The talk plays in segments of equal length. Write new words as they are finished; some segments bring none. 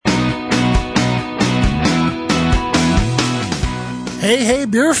Hey,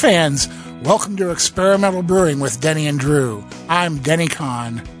 beer fans! Welcome to Experimental Brewing with Denny and Drew. I'm Denny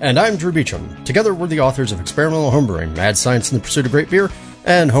Kahn. And I'm Drew Beecham. Together, we're the authors of Experimental Homebrewing, Mad Science in the Pursuit of Great Beer,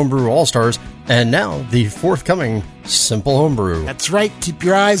 and Homebrew All-Stars, and now the forthcoming Simple Homebrew. That's right, keep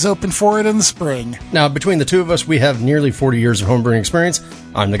your eyes open for it in the spring. Now, between the two of us, we have nearly 40 years of homebrewing experience.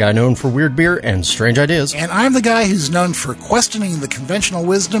 I'm the guy known for weird beer and strange ideas. And I'm the guy who's known for questioning the conventional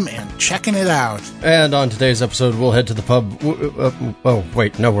wisdom and checking it out. And on today's episode, we'll head to the pub. Oh,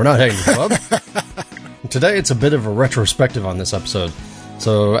 wait, no, we're not heading to the pub. Today, it's a bit of a retrospective on this episode.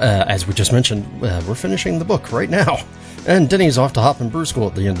 So, as we just mentioned, we're finishing the book right now. And Denny's off to Hop and Brew School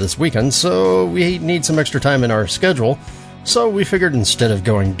at the end of this weekend, so we need some extra time in our schedule. So we figured instead of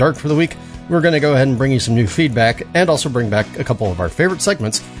going dark for the week, we're going to go ahead and bring you some new feedback and also bring back a couple of our favorite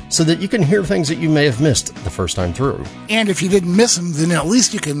segments so that you can hear things that you may have missed the first time through. And if you didn't miss them, then at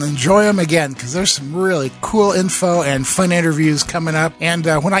least you can enjoy them again, because there's some really cool info and fun interviews coming up. And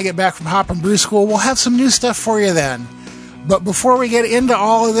when I get back from Hop and Brew School, we'll have some new stuff for you then. But before we get into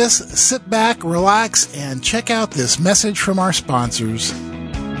all of this, sit back, relax, and check out this message from our sponsors.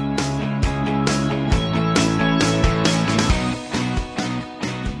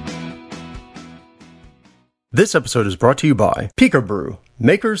 This episode is brought to you by Pico Brew,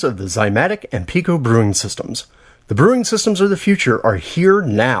 makers of the Zymatic and Pico brewing systems. The brewing systems of the future are here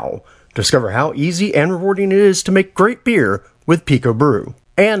now. Discover how easy and rewarding it is to make great beer with Pico Brew.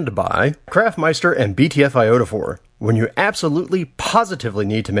 And by Craftmeister and BTF Iodophor. When you absolutely, positively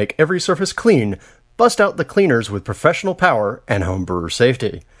need to make every surface clean, bust out the cleaners with professional power and homebrewer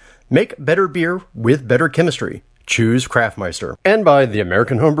safety. Make better beer with better chemistry. Choose Craftmeister. And by the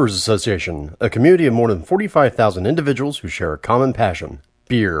American Homebrewers Association, a community of more than 45,000 individuals who share a common passion,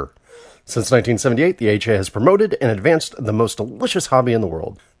 beer. Since 1978, the AHA has promoted and advanced the most delicious hobby in the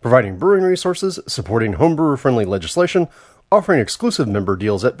world, providing brewing resources, supporting homebrewer-friendly legislation, offering exclusive member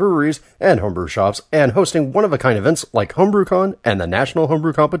deals at breweries and homebrew shops, and hosting one-of-a-kind events like HomebrewCon and the National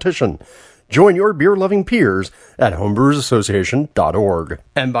Homebrew Competition. Join your beer-loving peers at homebrewersassociation.org.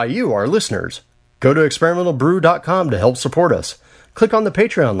 And by you, our listeners. Go to experimentalbrew.com to help support us. Click on the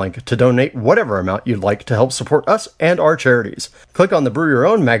Patreon link to donate whatever amount you'd like to help support us and our charities. Click on the Brew Your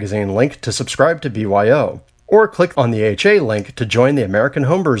Own magazine link to subscribe to BYO. Or click on the AHA link to join the American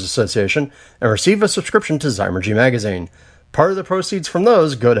Homebrewers Association and receive a subscription to Zymergy magazine. Part of the proceeds from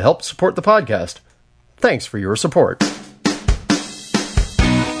those go to help support the podcast. Thanks for your support.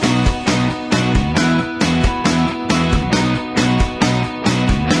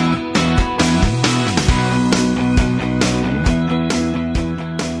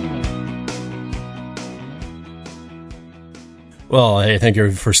 Well, hey, thank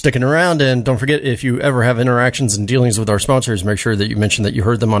you for sticking around, and don't forget, if you ever have interactions and dealings with our sponsors, make sure that you mention that you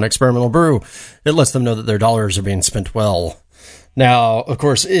heard them on Experimental Brew. It lets them know that their dollars are being spent well. Now, of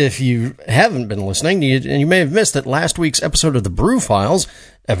course, if you haven't been listening, you may have missed that last week's episode of the Brew Files,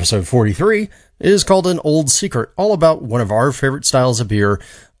 episode 43, is called An Old Secret, all about one of our favorite styles of beer,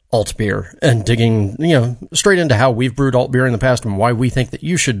 alt beer, and digging, straight into how we've brewed alt beer in the past and why we think that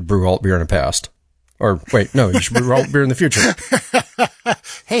you should brew alt beer in the past. Or, wait, no, you should brew alt beer in the future.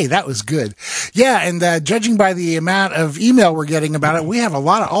 Hey, that was good. Yeah, and judging by the amount of email we're getting about it, we have a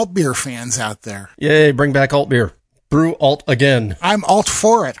lot of alt beer fans out there. Yay, bring back alt beer. Brew alt again. I'm alt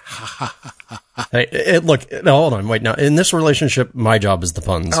for it. Hey, look, no, hold on, wait, now, in this relationship, my job is the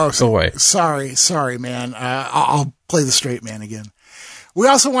puns. Oh, go away. Sorry, man. I'll play the straight man again. We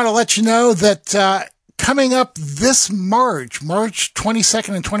also want to let you know that, coming up this March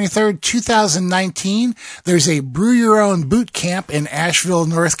 22nd and 23rd, 2019, there's a Brew Your Own boot camp in Asheville,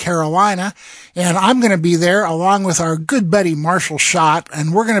 North Carolina, and I'm going to be there along with our good buddy Marshall Schott,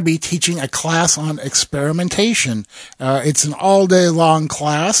 and we're going to be teaching a class on experimentation. It's an all-day long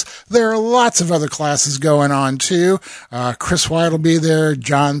class. There are lots of other classes going on, too. Chris White will be there,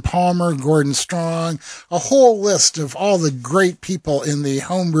 John Palmer, Gordon Strong, a whole list of all the great people in the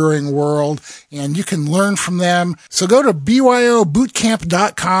homebrewing world, and you can learn from them. So go to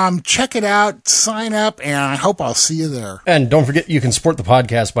byobootcamp.com, check it out, sign up, and I hope I'll see you there. And don't forget, you can support the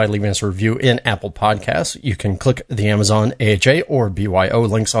podcast by leaving us a review in Apple Podcasts. You can click the Amazon, AHA, or BYO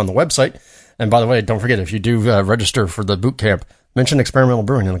links on the website. And by the way, don't forget, if you do register for the boot camp, mention Experimental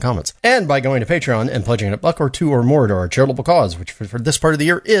Brewing in the comments. And by going to Patreon and pledging $1 or $2 or more to our charitable cause, which for this part of the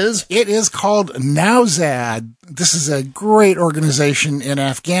year is... It is called Nowzad. This is a great organization in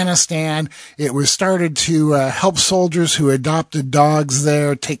Afghanistan. It was started to help soldiers who adopted dogs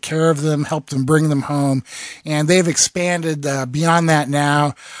there, take care of them, help them bring them home. And they've expanded beyond that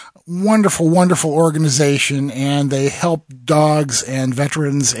now. Wonderful, wonderful organization, and they help dogs and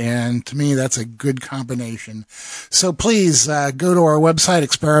veterans, and to me, that's a good combination. So please go to our website,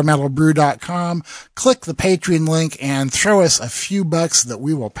 experimentalbrew.com, click the Patreon link, and throw us a few bucks that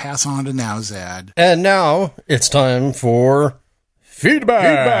we will pass on to Nowzad. And now it's time for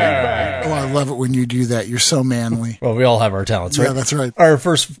feedback. Oh, I love it when you do that. You're so manly. Well, we all have our talents, right? Yeah, that's right. Our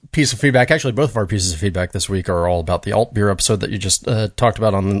first piece of feedback, actually both of our pieces of feedback this week are all about the alt beer episode that you just talked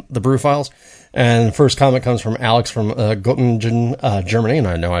about on the Brew Files. And the first comment comes from Alex from Göttingen, Germany, and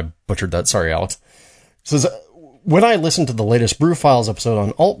I know I butchered that. Sorry, Alex. It says, when I listened to the latest Brew Files episode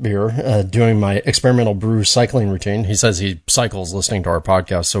on alt beer, doing my experimental brew cycling routine, he says he cycles listening to our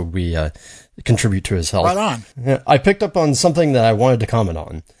podcast, so we contribute to his health. Right on. I picked up on something that I wanted to comment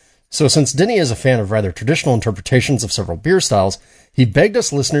on. So since Denny is a fan of rather traditional interpretations of several beer styles, he begged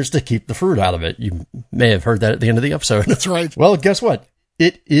us listeners to keep the fruit out of it. You may have heard that at the end of the episode. That's right. Well, guess what?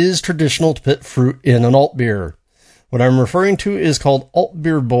 It is traditional to put fruit in an alt beer. What I'm referring to is called alt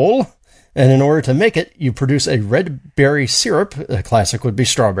beer bowl. And in order to make it, you produce a red berry syrup, a classic would be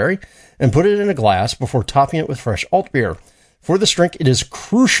strawberry, and put it in a glass before topping it with fresh alt beer. For this drink, it is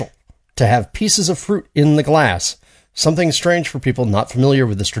crucial to have pieces of fruit in the glass. Something strange for people not familiar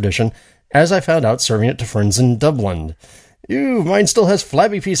with this tradition, as I found out serving it to friends in Dublin. Ew, mine still has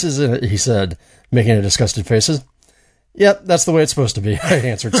flabby pieces in it, he said, making a disgusted faces. Yep, that's the way it's supposed to be, I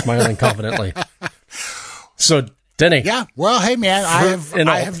answered, smiling confidently. So, Denny. Yeah. Well, hey, man,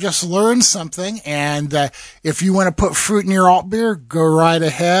 I have just learned something. And if you want to put fruit in your alt beer, go right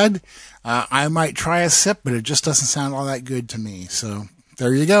ahead. I might try a sip, but it just doesn't sound all that good to me. So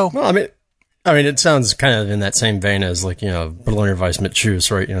there you go. Well, I mean, it sounds kind of in that same vein as Berliner Weiss mit Juice,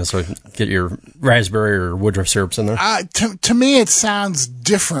 right? So get your raspberry or Woodruff syrups in there. To me, it sounds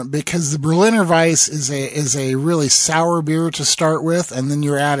different because the Berliner Weiss is a really sour beer to start with, and then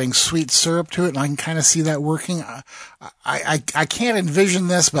you're adding sweet syrup to it, and I can kind of see that working. I can't envision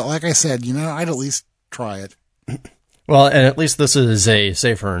this, but like I said, I'd at least try it. Well, and at least this is a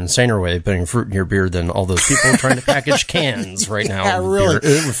safer and saner way of putting fruit in your beer than all those people trying to package cans right now. Yeah, really.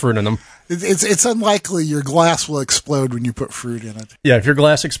 With fruit in them. It's unlikely your glass will explode when you put fruit in it. Yeah, if your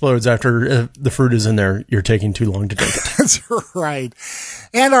glass explodes after the fruit is in there, you're taking too long to drink it. That's right.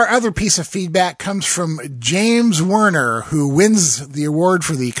 And our other piece of feedback comes from James Werner, who wins the award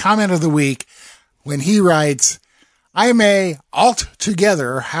for the comment of the week when he writes, I may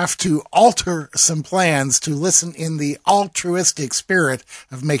altogether have to alter some plans to listen in the altruistic spirit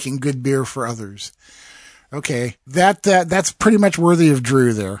of making good beer for others. Okay, that's pretty much worthy of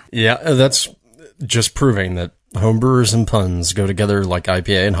Drew there. Yeah, that's just proving that homebrewers and puns go together like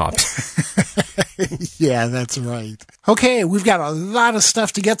IPA and hops. Yeah, that's right. Okay, we've got a lot of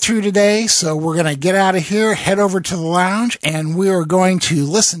stuff to get through today, so we're going to get out of here, head over to the lounge, and we are going to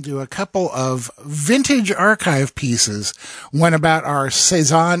listen to a couple of vintage archive pieces. One about our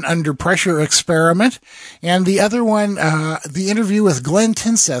Saison Under Pressure experiment, and the other one, the interview with Glenn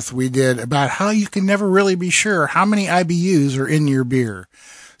Tinseth we did about how you can never really be sure how many IBUs are in your beer.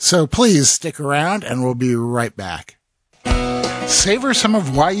 So please stick around, and we'll be right back. Savor some of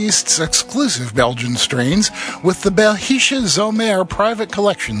Wyeast's exclusive Belgian strains with the Belgische Zomer private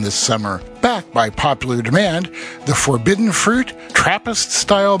collection this summer. Backed by popular demand, the Forbidden Fruit,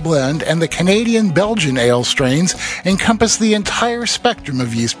 Trappist-style blend, and the Canadian-Belgian ale strains encompass the entire spectrum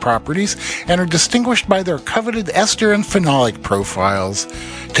of yeast properties and are distinguished by their coveted ester and phenolic profiles.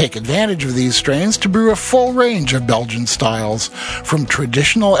 Take advantage of these strains to brew a full range of Belgian styles, from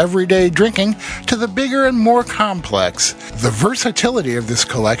traditional everyday drinking to the bigger and more complex. The versatility of this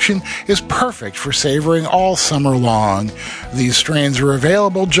collection is perfect for savoring all summer long. These strains are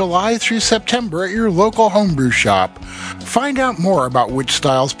available July through September at your local homebrew shop. Find out more about which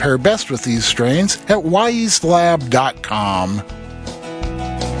styles pair best with these strains at wyeastlab.com.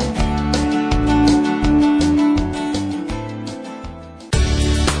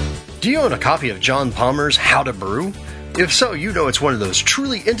 Do you own a copy of John Palmer's How to Brew? If so, you know it's one of those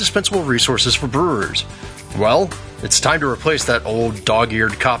truly indispensable resources for brewers. Well, it's time to replace that old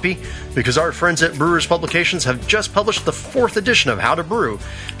dog-eared copy, because our friends at Brewers Publications have just published the 4th edition of How to Brew,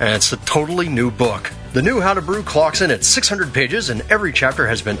 and it's a totally new book. The new How to Brew clocks in at 600 pages, and every chapter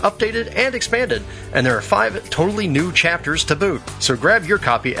has been updated and expanded, and there are 5 totally new chapters to boot. So grab your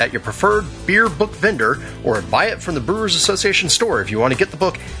copy at your preferred beer book vendor, or buy it from the Brewers Association store if you want to get the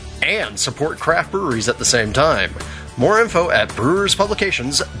book and support craft breweries at the same time. More info at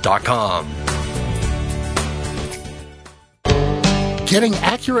brewerspublications.com. Getting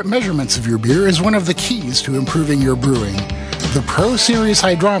accurate measurements of your beer is one of the keys to improving your brewing. The Pro Series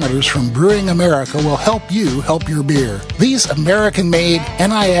hydrometers from Brewing America will help you help your beer. These American-made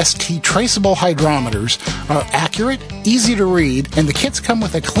NIST traceable hydrometers are accurate, easy to read, and the kits come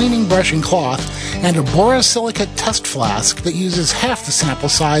with a cleaning brush and cloth and a borosilicate test flask that uses half the sample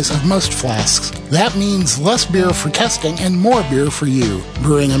size of most flasks. That means less beer for testing and more beer for you.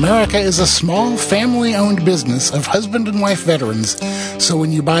 Brewing America is a small, family-owned business of husband and wife veterans, so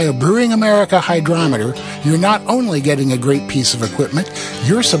when you buy a Brewing America hydrometer, you're not only getting a great piece of equipment,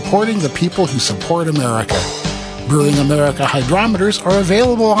 you're supporting the people who support America. Brewing America hydrometers are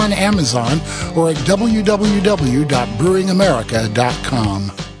available on Amazon or at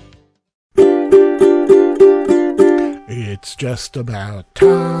www.brewingamerica.com. It's just about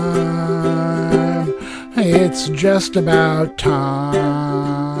time. It's just about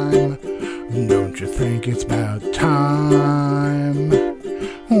time. Don't you think it's about time?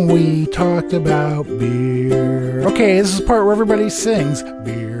 We talked about beer. Okay, this is the part where everybody sings.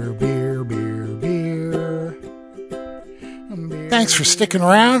 Beer, beer, beer, beer. Thanks for sticking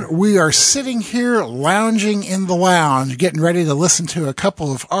around. We are sitting here lounging in the lounge, getting ready to listen to a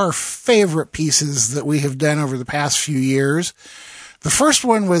couple of our favorite pieces that we have done over the past few years. The first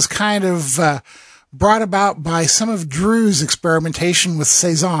one was kind of brought about by some of Drew's experimentation with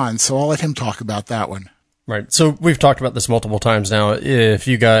Saison, so I'll let him talk about that one. Right. So we've talked about this multiple times now. If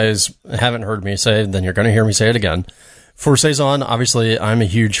you guys haven't heard me say it, then you're going to hear me say it again. For Saison, obviously, I'm a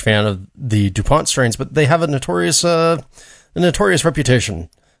huge fan of the DuPont strains, but they have a notorious reputation.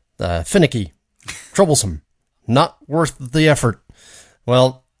 Finicky, troublesome, not worth the effort.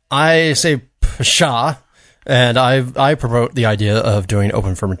 Well, I say pshaw, and I promote the idea of doing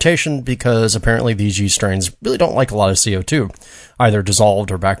open fermentation because apparently these yeast strains really don't like a lot of CO2, either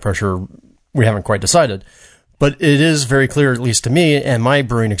dissolved or back pressure. We haven't quite decided, but it is very clear, at least to me and my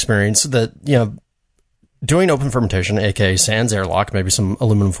brewing experience, that, doing open fermentation, aka sans airlock, maybe some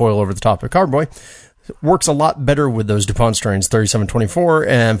aluminum foil over the top of carboy, works a lot better with those DuPont strains 3724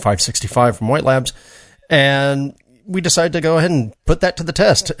 and 565 from White Labs. And we decided to go ahead and put that to the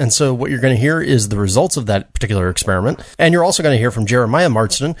test. And so what you're going to hear is the results of that particular experiment. And you're also going to hear from Jeremiah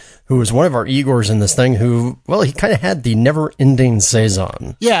Marston, who was one of our Igors in this thing, who, well, he kind of had the never-ending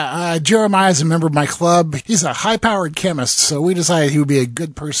Saison. Yeah, Jeremiah's a member of my club. He's a high-powered chemist, so we decided he would be a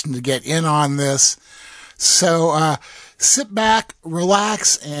good person to get in on this. So sit back,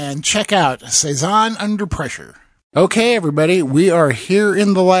 relax, and check out Saison Under Pressure. Okay, everybody, we are here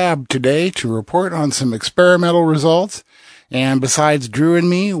in the lab today to report on some experimental results. And besides Drew and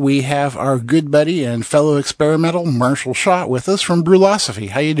me, we have our good buddy and fellow experimental Marshall Schott with us from Brewlosophy.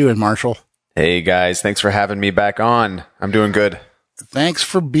 How you doing, Marshall? Hey, guys. Thanks for having me back on. I'm doing good. Thanks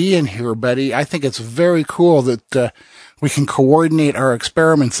for being here, buddy. I think it's very cool that we can coordinate our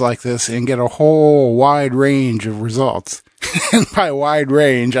experiments like this and get a whole wide range of results. And by wide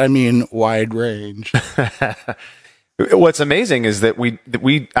range, I mean wide range. What's amazing is that we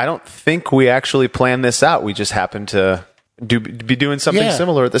I don't think we actually planned this out. We just happened to be doing something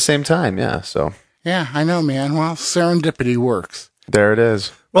similar at the same time. Yeah. So. Yeah, I know, man. Well, serendipity works. There it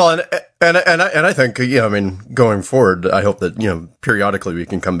is. Well, and I think, going forward, I hope that, periodically we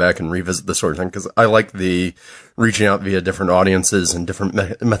can come back and revisit this sort of thing, because I like the reaching out via different audiences and different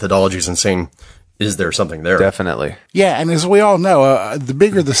methodologies and saying, is there something there? Definitely. Yeah, and as we all know, the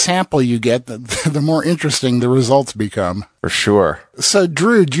bigger the sample you get, the more interesting the results become. For sure. So,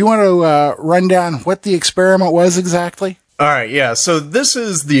 Drew, do you want to run down what the experiment was exactly? All right, yeah. So this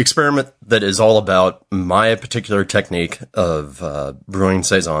is the experiment that is all about my particular technique of brewing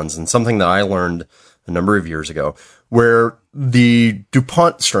Saisons, and something that I learned a number of years ago, where the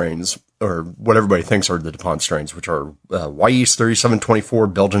DuPont strains, or what everybody thinks are the DuPont strains, which are Wyeast 3724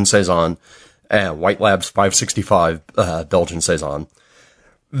 Belgian Saison, and White Labs 565 Belgian Saison,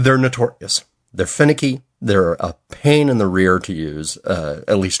 they're notorious. They're finicky. They're a pain in the rear to use,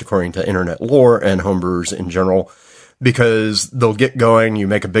 at least according to internet lore and homebrewers in general, because they'll get going, you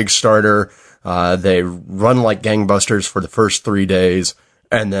make a big starter, they run like gangbusters for the first 3 days,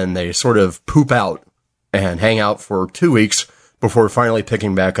 and then they sort of poop out and hang out for 2 weeks before finally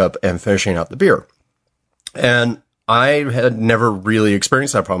picking back up and finishing out the beer. And I had never really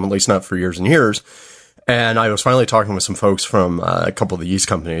experienced that problem, at least not for years and years. And I was finally talking with some folks from a couple of the yeast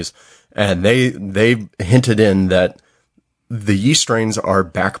companies, and they hinted in that the yeast strains are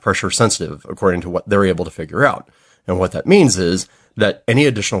back pressure sensitive, according to what they're able to figure out. And what that means is that any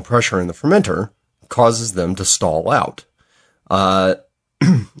additional pressure in the fermenter causes them to stall out.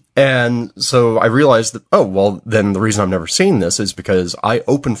 And so I realized that, then the reason I've never seen this is because I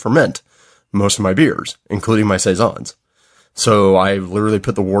open ferment most of my beers, including my Saisons. So I literally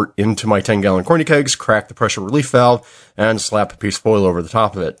put the wort into my 10-gallon corny kegs, crack the pressure relief valve, and slap a piece of foil over the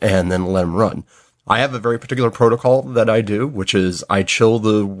top of it, and then let them run. I have a very particular protocol that I do, which is I chill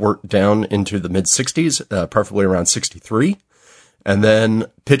the wort down into the mid-60s, preferably around 63, and then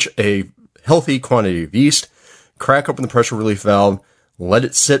pitch a healthy quantity of yeast, crack open the pressure relief valve, let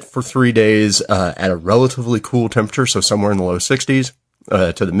it sit for 3 days at a relatively cool temperature, so somewhere in the low 60s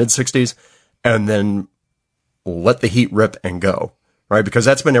to the mid-60s, and then let the heat rip and go, right? Because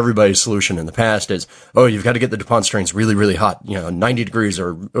that's been everybody's solution in the past is, oh, you've got to get the DuPont strains really, really hot, 90 degrees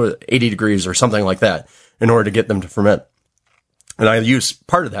or 80 degrees or something like that in order to get them to ferment. And I use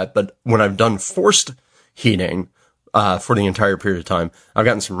part of that, but when I've done forced heating for the entire period of time, I've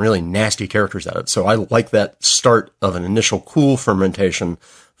gotten some really nasty characters out of it. So I like that start of an initial cool fermentation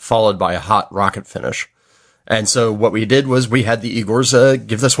followed by a hot rocket finish. And so what we did was we had the Igors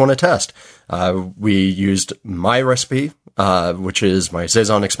give this one a test. We used my recipe, which is my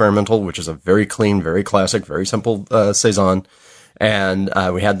Saison Experimental, which is a very clean, very classic, very simple Saison. And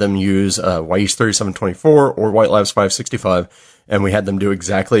we had them use Wyeast 3724 or White Labs 565, and we had them do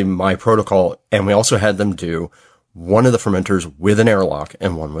exactly my protocol. And we also had them do one of the fermenters with an airlock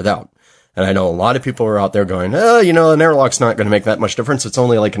and one without. And I know a lot of people are out there going, an airlock's not going to make that much difference. It's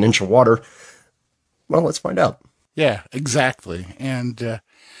only like an inch of water. Well, let's find out. Yeah, exactly. And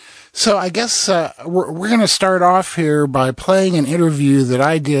so I guess we're going to start off here by playing an interview that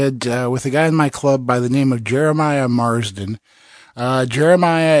I did with a guy in my club by the name of Jeremiah Marsden.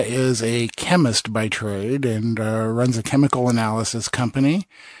 Jeremiah is a chemist by trade and runs a chemical analysis company.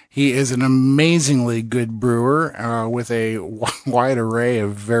 He is an amazingly good brewer with a wide array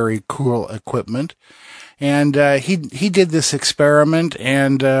of very cool equipment. And he did this experiment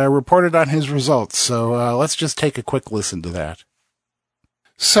and reported on his results. So let's just take a quick listen to that.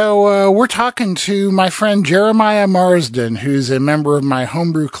 So we're talking to my friend Jeremiah Marsden, who's a member of my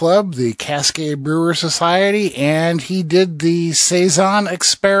homebrew club, the Cascade Brewer Society, and he did the Saison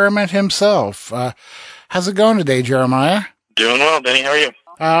experiment himself. How's it going today, Jeremiah? Doing well, Benny. How are you?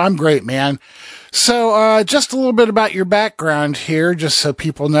 I'm great, man. So, just a little bit about your background here, just so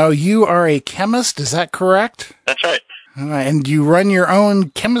people know. You are a chemist, is that correct? That's right. And you run your own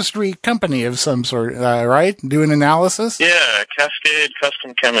chemistry company of some sort, right? Doing analysis? Yeah, Cascade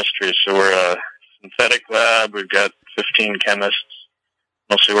Custom Chemistry. So we're a synthetic lab. We've got 15 chemists,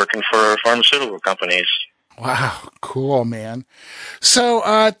 mostly working for pharmaceutical companies. Wow, cool, man.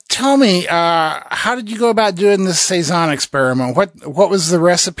 So, tell me, how did you go about doing this Saison experiment? What was the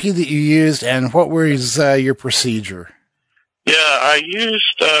recipe that you used, and what was your procedure? Yeah, I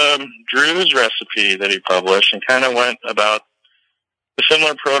used Drew's recipe that he published and kind of went about a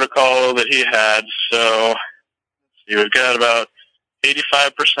similar protocol that he had. So, we've got about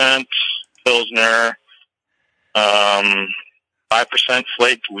 85% Pilsner, 5%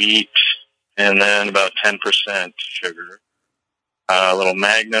 flaked wheat, and then about 10% sugar. A little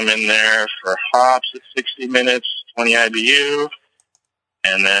Magnum in there for hops at 60 minutes, 20 IBU.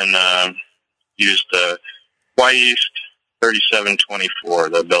 And then used the Wyeast 3724,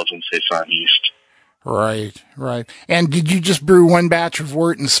 the Belgian Saison yeast. Right. And did you just brew one batch of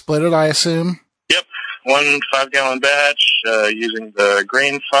wort and split it, I assume? Yep, 1 5-gallon batch using the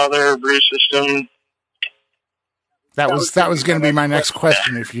Grainfather brew system. That was going to be my next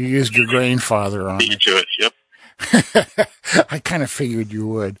question, if you used your Grainfather on it. To it, yep. I kind of figured you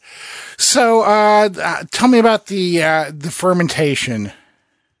would. So, tell me about the fermentation.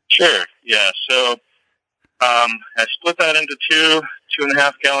 Sure, yeah. So, I split that into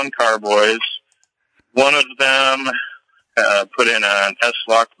 2.5 gallon carboys. One of them put in an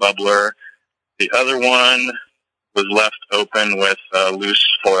S-Lock bubbler. The other one was left open with a loose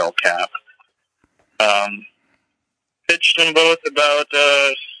foil cap. Pitched them both about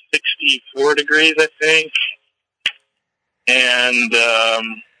 64 degrees, I think, and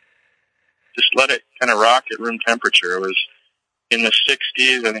just let it kind of rock at room temperature. It was in the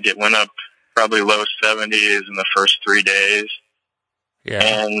 60s. I think it went up probably low 70s in the first 3 days. Yeah.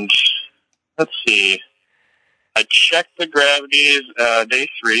 And let's see. I checked the gravities day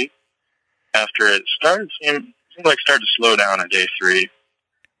 3 after it seemed like it started to slow down at day 3.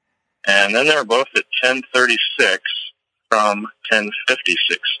 And then they were both at 1036 from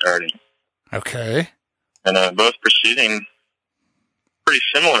 1056 starting. Okay. And both proceeding pretty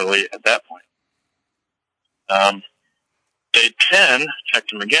similarly at that point. Day 10,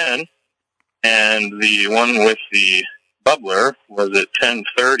 checked them again, and the one with the bubbler was at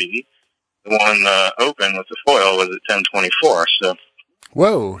 1030. The one open with the foil was at 1024. So.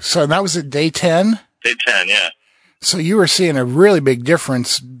 Whoa! So that was at day 10? Day 10, yeah. So you were seeing a really big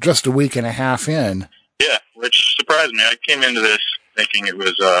difference just a week and a half in. Yeah, which surprised me. I came into this thinking it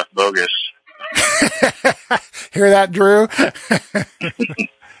was bogus. Hear that, Drew?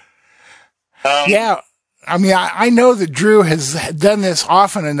 Yeah. I mean, I know that Drew has done this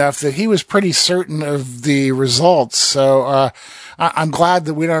often enough that he was pretty certain of the results. So I'm glad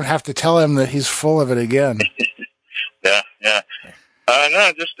that we don't have to tell him that he's full of it again. Yeah. No,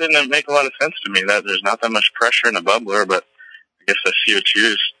 it just didn't make a lot of sense to me that there's not that much pressure in a bubbler, but I guess the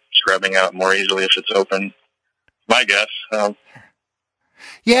CO2 is scrubbing out more easily if it's open. My guess.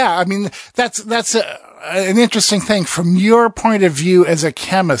 Yeah, I mean, that's an interesting thing. From your point of view as a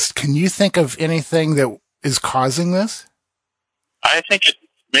chemist, can you think of anything that is causing this? I think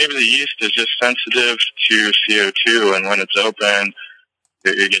maybe the yeast is just sensitive to CO2, and when it's open,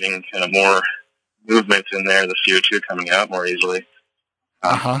 you're getting kind of more movement in there, the CO2 coming out more easily.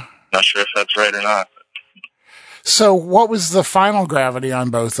 Not sure if that's right or not. So what was the final gravity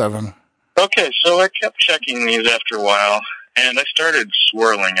on both of them? Okay, so I kept checking these after a while, and I started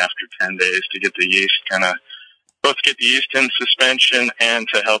swirling after 10 days to get the yeast both get the yeast in suspension and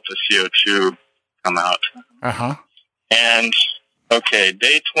to help the CO2 come out. And, okay,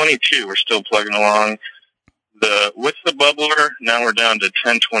 day 22, we're still plugging along. With the bubbler, now we're down to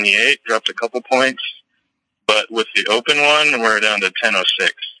 1028, dropped a couple points. But with the open one, we're down to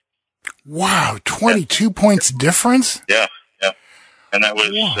 1006. Wow, 22 points difference? Yeah. And that was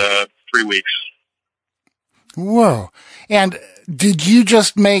 3 weeks. Whoa. And did you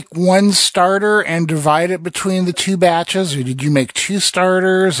just make one starter and divide it between the two batches, or did you make two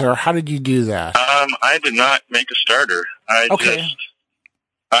starters, or how did you do that? I did not make a starter. I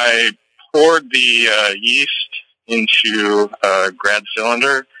poured the yeast into a grad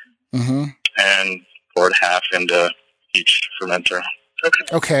cylinder and poured half into each fermenter.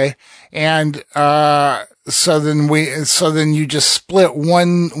 Okay. And so then you just split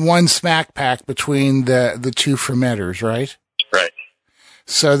one smack pack between the two fermenters, right? Right.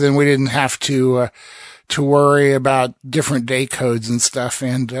 So then we didn't have to worry about different day codes and stuff.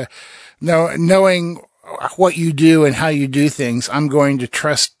 And knowing what you do and how you do things, I'm going to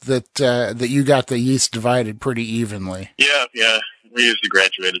trust that you got the yeast divided pretty evenly. Yeah. We use the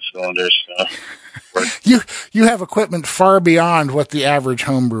graduated cylinders. So. You have equipment far beyond what the average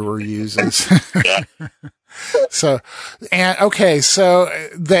home brewer uses. Yeah. So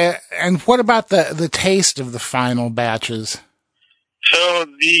what about the taste of the final batches? So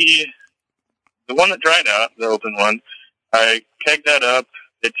the one that dried out, the open one, I kegged that up.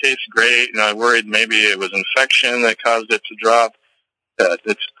 It tastes great, and I worried maybe it was infection that caused it to drop.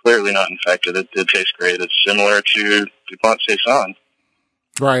 It's clearly not infected. It did taste great. It's similar to DuPont Saison.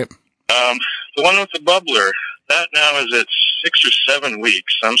 Right. The one with the bubbler, that now is at 6 or 7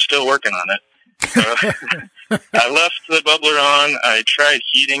 weeks. I'm still working on it. I left the bubbler on. I tried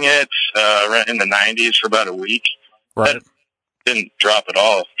heating it in the 90s for about a week. Right. That didn't drop at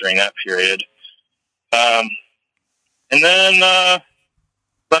all during that period. And then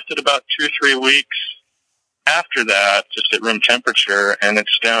left it about 2-3 weeks after that, just at room temperature, and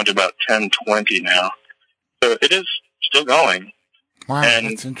it's down to about 1020 now. So it is still going. Wow, and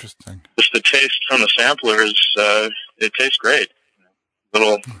that's interesting. Just the taste from the sampler is, it tastes great. A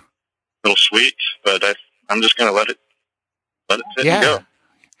little sweet, but I'm just going to let it sit and go.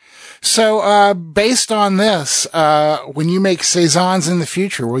 So, based on this, when you make Saisons in the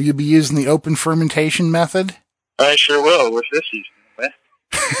future, will you be using the open fermentation method? I sure will with this yeast.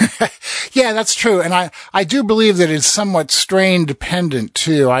 Yeah, that's true. And I do believe that it's somewhat strain dependent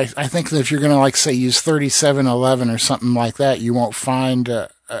too. I think that if you're going to say use 3711 or something like that, you won't find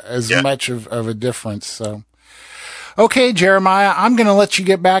as much of a difference. So, okay, Jeremiah, I'm going to let you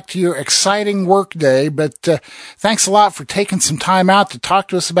get back to your exciting work day, but thanks a lot for taking some time out to talk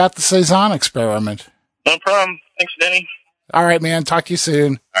to us about the Saison experiment. No problem. Thanks, Denny. All right, man. Talk to you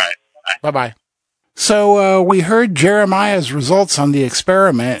soon. All right. Bye. Bye-bye. So we heard Jeremiah's results on the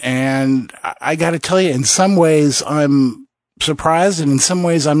experiment, and I got to tell you, in some ways I'm surprised, and in some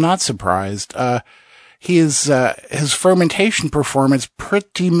ways I'm not surprised. His fermentation performance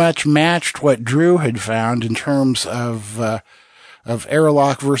pretty much matched what Drew had found in terms of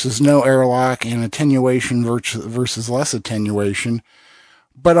airlock versus no airlock and attenuation versus less attenuation.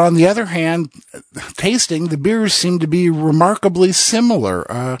 But on the other hand, tasting, the beers seem to be remarkably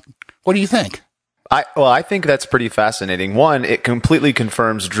similar. What do you think? I think that's pretty fascinating. One, it completely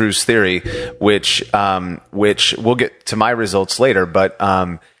confirms Drew's theory, which we'll get to my results later. But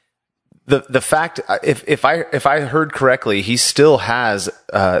the fact, if I heard correctly, he still has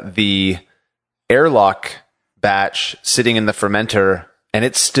the airlock batch sitting in the fermenter, and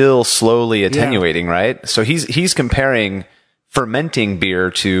it's still slowly attenuating, right? So he's comparing fermenting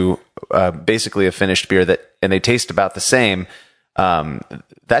beer to basically a finished beer and they taste about the same.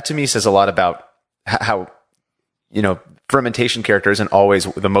 That to me says a lot about how, fermentation character isn't always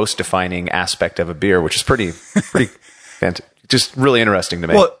the most defining aspect of a beer, which is pretty just really interesting to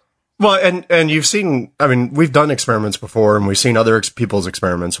me. Well, and you've seen, we've done experiments before, and we've seen other people's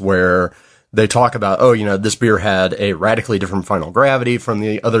experiments where they talk about, this beer had a radically different final gravity from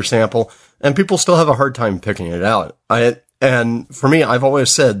the other sample, and people still have a hard time picking it out. And for me, I've always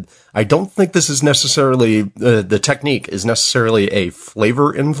said, I don't think this is necessarily, the technique is necessarily a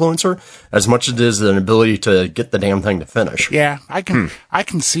flavor influencer as much as it is an ability to get the damn thing to finish. Yeah, I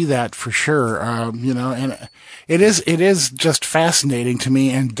can see that for sure. And it is just fascinating to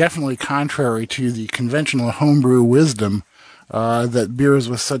me, and definitely contrary to the conventional homebrew wisdom, that beers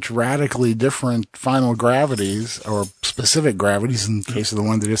with such radically different final gravities, or specific gravities in the case of the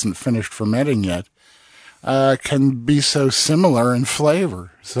one that isn't finished fermenting yet, can be so similar in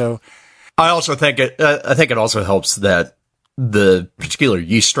flavor. So I also think it also helps that the particular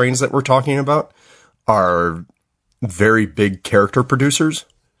yeast strains that we're talking about are very big character producers.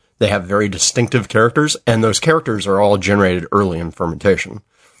 They have very distinctive characters, and those characters are all generated early in fermentation.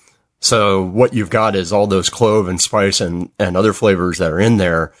 So what you've got is all those clove and spice and other flavors that are in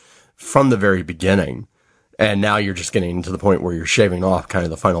there from the very beginning. And now you're just getting to the point where you're shaving off kind of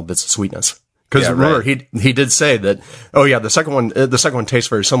the final bits of sweetness. Because remember, he did say that, the second one tastes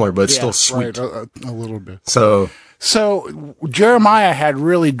very similar, but it's still sweet. Right, a little bit. So Jeremiah had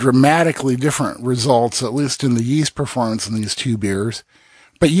really dramatically different results, at least in the yeast performance in these two beers.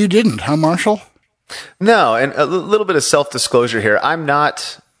 But you didn't, huh, Marshall? No, and a little bit of self-disclosure here.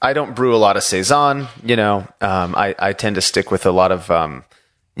 I don't brew a lot of Saison, I tend to stick with a lot of,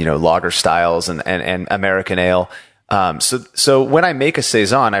 lager styles and American ale. So when I make a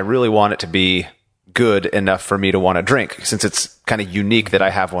Saison, I really want it to be good enough for me to want to drink, since it's kind of unique that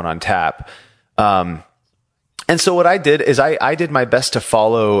I have one on tap. And so what I did is I did my best to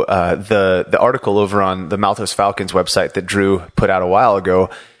follow the article over on the Malthus Falcons website that Drew put out a while ago,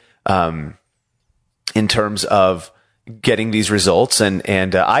 in terms of getting these results.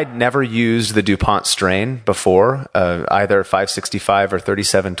 And I'd never used the DuPont strain before, either 565 or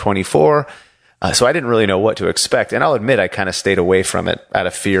 3724. So I didn't really know what to expect. And I'll admit, I kind of stayed away from it out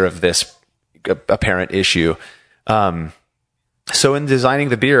of fear of this apparent issue. So in designing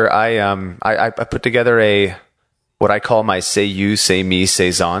the beer, I put together what I call my Say You, Say Me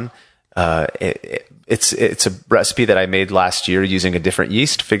Saison. It's a recipe that I made last year using a different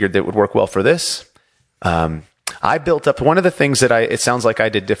yeast. Figured that it would work well for this. I built up one of the things that it sounds like I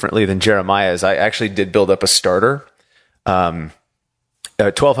did differently than Jeremiah is I actually did build up a starter,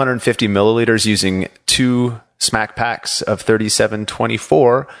 1,250 milliliters using 2 smack packs of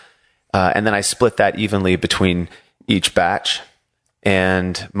 3724. And then I split that evenly between each batch.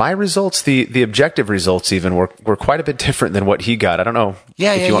 And my results, the objective results even were quite a bit different than what he got. I don't know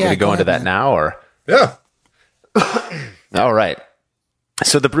if you want me to go into that now or. Yeah. All right.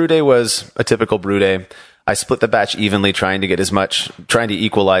 So the brew day was a typical brew day. I split the batch evenly, trying to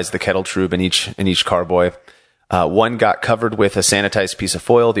equalize the kettle trub in each carboy. One got covered with a sanitized piece of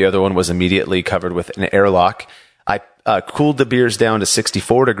foil. The other one was immediately covered with an airlock. I cooled the beers down to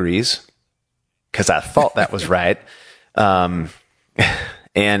 64 degrees because I thought that was right. And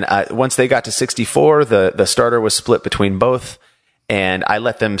once they got to 64, the starter was split between both. And I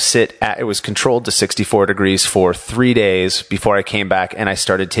let them sit it was controlled to 64 degrees for 3 days before I came back and I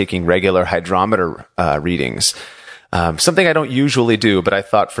started taking regular hydrometer readings. Something I don't usually do, but I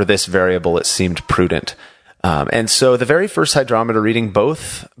thought for this variable it seemed prudent. And so the very first hydrometer reading,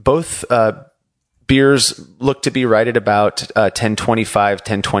 both beers looked to be right at about 1025,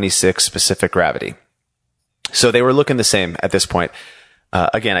 1026 specific gravity. So they were looking the same at this point.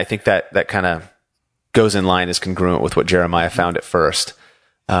 Again, I think that kind of goes in line, is congruent with what Jeremiah found at first.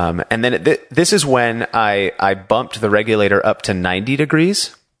 And then this is when I bumped the regulator up to 90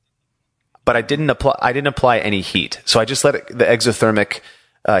 degrees, but I didn't apply any heat. So I just let the exothermic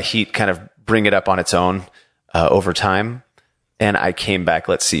heat kind of bring it up on its own over time. And I came back,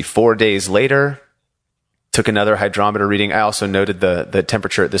 4 days later, took another hydrometer reading. I also noted the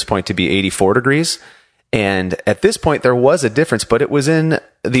temperature at this point to be 84 degrees. And at this point, there was a difference, but it was in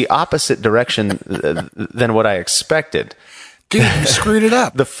the opposite direction than what I expected. Dude, you screwed it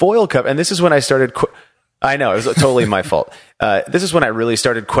up. The foil cup, and this is when I started... I know, it was totally my fault. This is when I really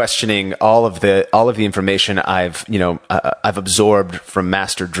started questioning all of the information I've absorbed from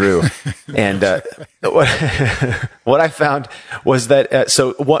Master Drew. And what I found was that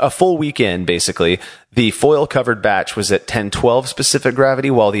a full weekend, basically, the foil covered batch was at 1012 specific gravity,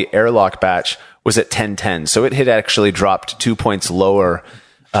 while the airlock batch was at 1010. So it had actually dropped 2 points lower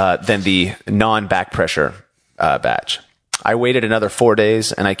than the non-back pressure batch. I waited another 4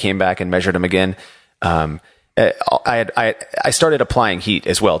 days, and I came back and measured them again. I started applying heat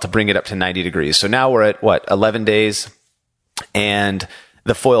as well to bring it up to 90 degrees. So now we're at 11 days, and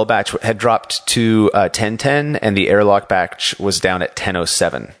the foil batch had dropped to 1010, and the airlock batch was down at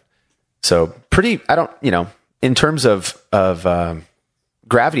 1007. So in terms of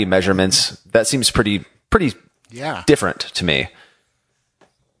gravity measurements, that seems pretty different to me.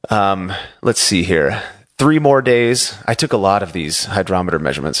 Let's see here. 3 more days. I took a lot of these hydrometer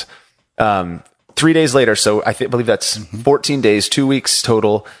measurements. 3 days later, so I believe that's 14 days, 2 weeks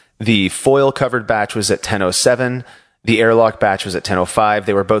total. The foil covered batch was at 1007. The airlock batch was at 1005.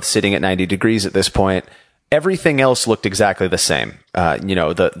 They were both sitting at 90 degrees at this point. Everything else looked exactly the same.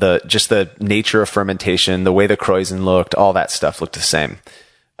 Just the nature of fermentation, the way the kreuzen looked, all that stuff looked the same.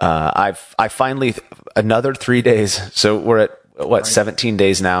 I finally, another 3 days. So we're at 17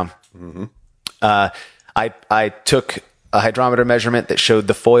 days now. Mm-hmm. I took a hydrometer measurement that showed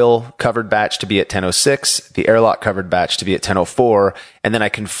the foil covered batch to be at 1006, the airlock covered batch to be at 1004, and then I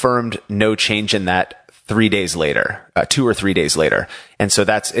confirmed no change in that 3 days later, 2 or 3 days later. And so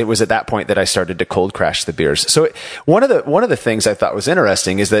it was at that point that I started to cold crash the beers. So one of the things I thought was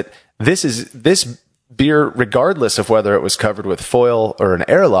interesting is that this beer, regardless of whether it was covered with foil or an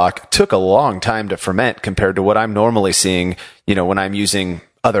airlock, took a long time to ferment compared to what I'm normally seeing, when I'm using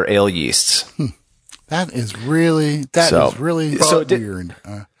other ale yeasts. That is really weird.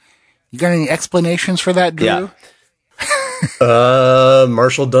 You got any explanations for that, Drew? Yeah.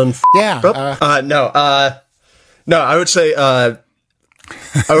 Marshall done. Yeah. No, I would say, I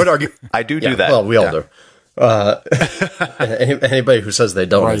would argue. I do that. Well, we all do. Anybody who says they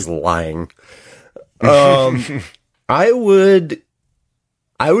don't is lying. I would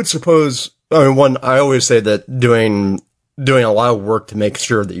suppose, I always say that doing a lot of work to make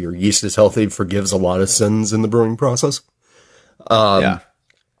sure that your yeast is healthy forgives a lot of sins in the brewing process.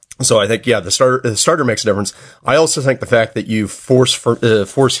 So I think, the starter makes a difference. I also think the fact that you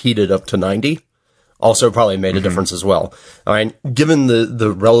force heated up to 90 also probably made a difference as well. I mean, given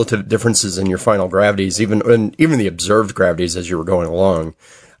the relative differences in your final gravities, even the observed gravities as you were going along,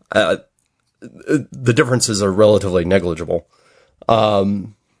 the differences are relatively negligible.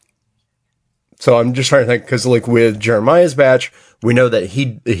 So I'm just trying to think, because like with Jeremiah's batch, we know that he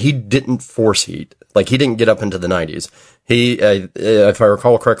didn't force heat. Like he didn't get up into the 90s. He, if I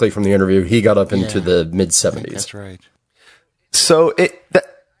recall correctly from the interview, he got up into the mid 70s. That's right. So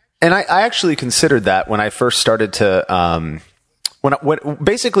and I actually considered that when I first started to,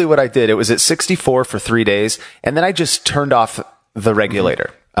 basically what I did, it was at 64 for 3 days, and then I just turned off the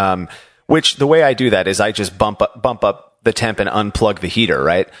regulator. Which the way I do that is I just bump up the temp and unplug the heater,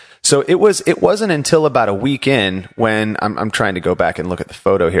 right? So it wasn't until about a week in when I'm trying to go back and look at the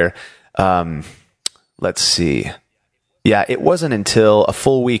photo here. Let's see. Yeah, it wasn't until a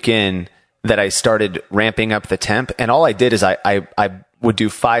full week in that I started ramping up the temp, and all I did is I would do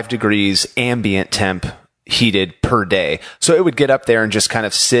 5 degrees ambient temp heated per day. So it would get up there and just kind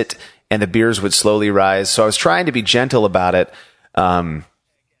of sit, and the beers would slowly rise. So I was trying to be gentle about it.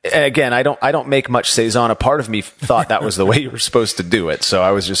 Again, I don't make much saison. A part of me thought that was the way you were supposed to do it. So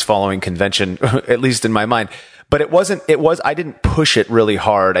I was just following convention, at least in my mind. But I didn't push it really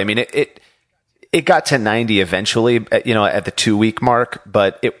hard. I mean, it got to 90 eventually, at the 2 week mark,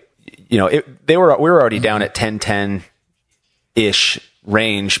 but we were already down at 1010 ish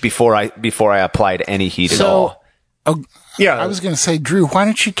range before I applied any heat at all. I was going to say, Drew, why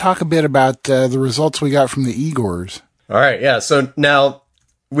don't you talk a bit about the results we got from the Igors? All right. Yeah. So now,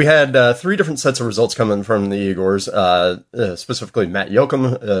 we had 3 different sets of results coming from the Igors, specifically Matt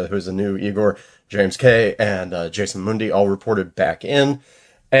Yoakum, who's a new Igor, James Kay, and Jason Mundy all reported back in.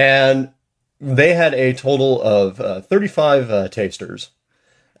 And they had a total of 35 tasters.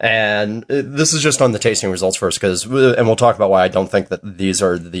 And this is just on the tasting results first, and we'll talk about why I don't think that these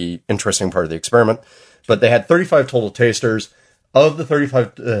are the interesting part of the experiment. But they had 35 total tasters. Of the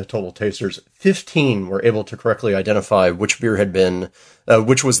 35 total tasters, 15 were able to correctly identify which beer had been,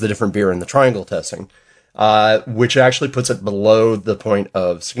 which was the different beer in the triangle testing, which actually puts it below the point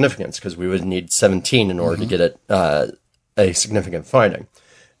of significance, because we would need 17 in order to get it a significant finding.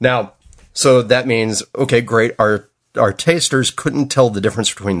 Now, so that means, okay, great, our tasters couldn't tell the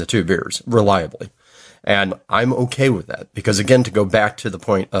difference between the 2 beers reliably. And I'm okay with that, because again, to go back to the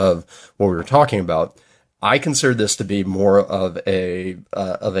point of what we were talking about, I consider this to be more of a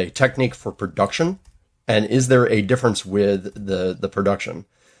technique for production. And is there a difference with the production?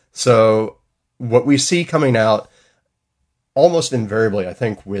 So what we see coming out almost invariably, I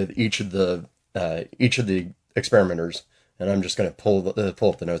think, with each of the experimenters and I'm just going to pull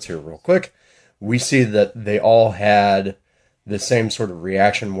up the notes here real quick, we see that they all had the same sort of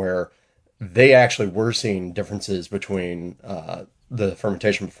reaction where they actually were seeing differences between the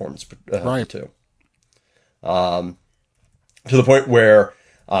fermentation performance Right. the two. To the point where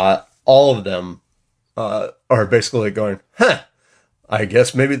all of them are basically going, I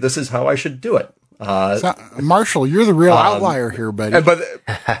guess maybe this is how I should do it. So, Marshall, you're the real outlier here, buddy. But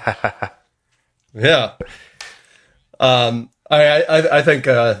yeah, I think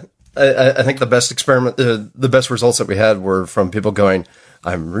I think the best experiment, the best results that we had were from people going,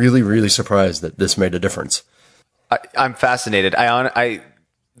 I'm really, really surprised that this made a difference. I'm fascinated.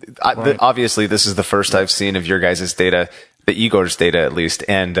 Obviously, this is the first I've seen of your guys' data, the Igor's data at least,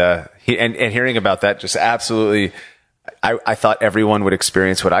 and hearing about that just absolutely. I thought everyone would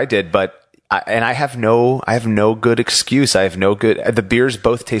experience what I did, but I have no good excuse. I have no good. The beers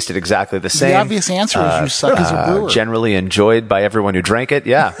both tasted exactly the same. The obvious answer is you suck as a brewer. Generally enjoyed by everyone who drank it.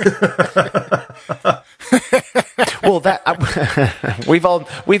 Yeah. Well, we've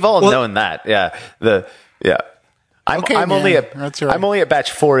all known that. Yeah. I'm only at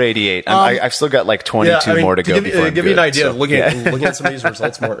batch 488. I've still got like 22 more to go. Give you an idea. Looking at some of these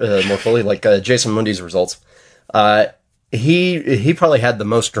results more fully, like Jason Mundy's results. He probably had the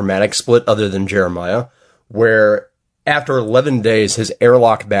most dramatic split other than Jeremiah, where after 11 days, his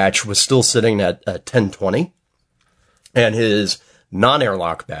airlock batch was still sitting at 1020, and his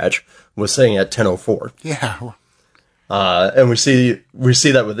non-airlock batch was sitting at 1004. Yeah. And we see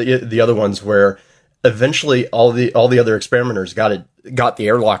that with the other ones where eventually all the other experimenters got the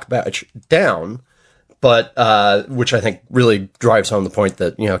airlock batch down, but which I think really drives home the point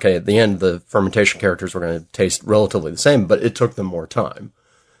that, okay, at the end the fermentation characters were going to taste relatively the same, but it took them more time.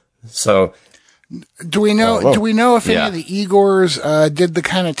 So do we know if any of the Igors did the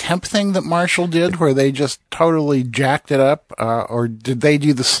kind of temp thing that Marshall did, where they just totally jacked it up, or did they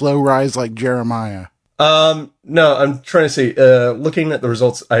do the slow rise like Jeremiah? No, I'm trying to see. Looking at the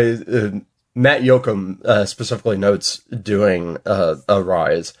results, Matt Yoakum specifically notes doing a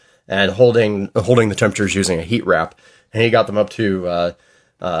rise and holding the temperatures using a heat wrap, and he got them up to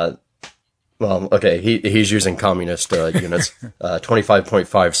he's using communist units,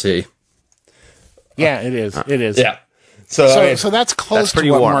 25.5 C. Yeah, it is. Yeah. So that's close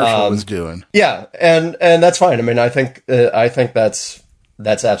to what Marshall was doing. Yeah, and that's fine. I mean, I think that's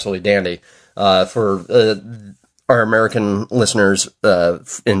absolutely dandy. For our American listeners,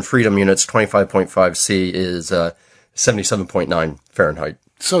 in Freedom units, 25.5 C is 77.9 Fahrenheit.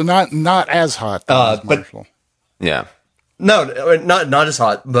 So not as hot as Marshall. Yeah. No, not as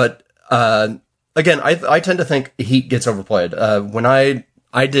hot. But again, I tend to think heat gets overplayed. When I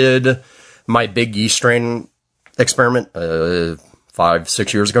did my big yeast strain experiment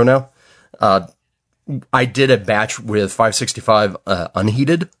 5-6 years ago now, I did a batch with 565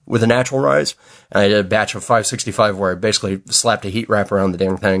 unheated with a natural rise, and I did a batch of 565 where I basically slapped a heat wrap around the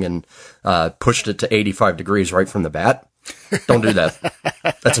damn thing and pushed it to 85 degrees right from the bat. Don't do that.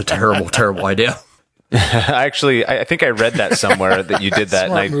 That's a terrible, terrible idea. Actually, I think I read that somewhere that you did that,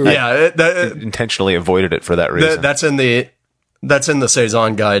 and I intentionally avoided it for that reason. That's in the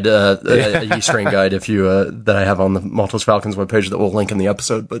Saison guide, yeast strain guide, if you that I have on the Maltose Falcons webpage that we'll link in the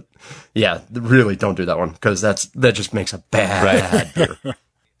episode. But yeah, really don't do that one, because that just makes a bad beer.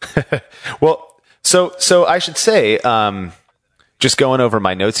 Well, so I should say, just going over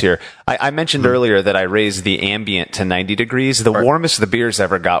my notes here, I mentioned earlier that I raised the ambient to 90 degrees. The warmest the beers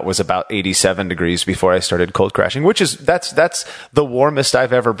ever got was about 87 degrees before I started cold crashing, which is, that's the warmest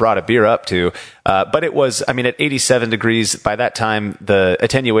I've ever brought a beer up to. But it was, I mean, at 87 degrees, by that time, the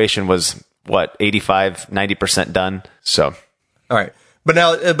attenuation was, 85, 90% done. So. All right. But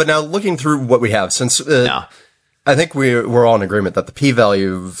now looking through what we have, since, I think we're all in agreement that the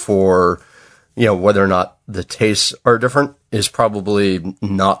p-value for, whether or not the tastes are different is probably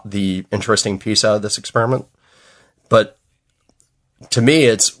not the interesting piece out of this experiment. But to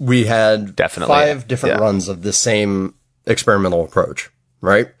me, we had definitely 5 different runs of the same experimental approach,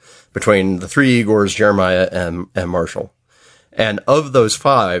 right? Between the 3 Igors, Jeremiah, and Marshall. And of those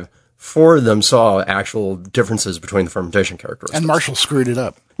 5, 4 of them saw actual differences between the fermentation characteristics. And Marshall screwed it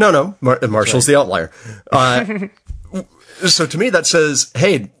up. No, Marshall's the outlier. So to me, that says,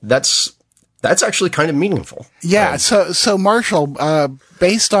 hey, that's actually kind of meaningful. Yeah. So Marshall,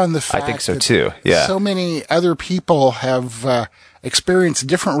 based on the fact I think so too. Yeah. So many other people have experienced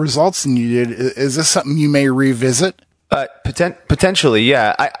different results than you did. Is this something you may revisit? Potentially,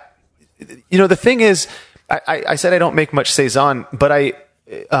 yeah. The thing is, I said I don't make much Saison, but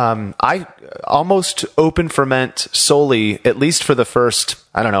I almost open ferment solely, at least for the first,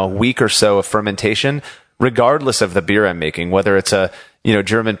 week or so of fermentation, regardless of the beer I'm making, whether it's a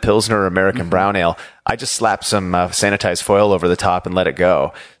German Pilsner or American brown ale. I just slap some sanitized foil over the top and let it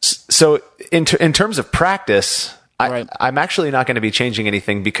go. So in terms of practice, I'm actually not going to be changing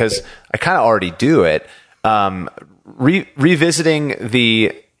anything because I kind of already do it. Revisiting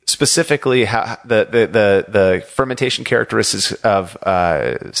specifically how the fermentation characteristics of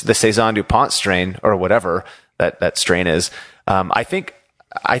the Saison DuPont strain, or whatever that strain is, I think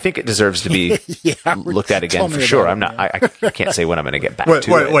it deserves to be looked at again for sure. I can't say when I'm going to get back to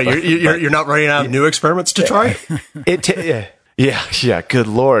it. Wait, you're not running out of new experiments to try? Yeah. Good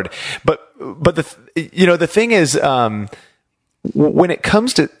Lord. But the thing is, when it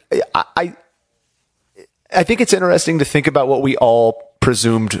comes to, I think it's interesting to think about what we all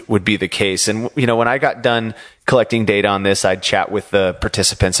presumed would be the case. And, when I got done collecting data on this, I'd chat with the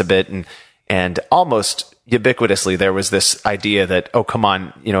participants a bit, and almost ubiquitously there was this idea that, oh, come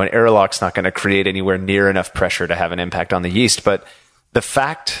on, an airlock's not going to create anywhere near enough pressure to have an impact on the yeast. But the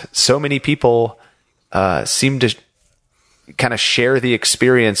fact so many people seem to kind of share the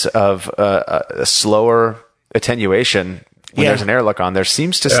experience of a slower attenuation when there's an airlock on, there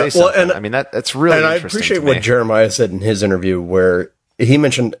seems to say something. And that's really interesting. And I appreciate what Jeremiah said in his interview, where he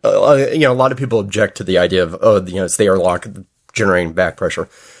mentioned, a lot of people object to the idea of, it's the airlock generating back pressure.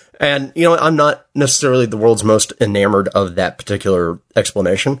 And, I'm not necessarily the world's most enamored of that particular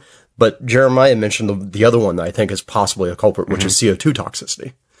explanation, but Jeremiah mentioned the other one that I think is possibly a culprit, which is CO2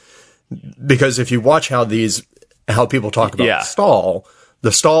 toxicity. Because if you watch how people talk about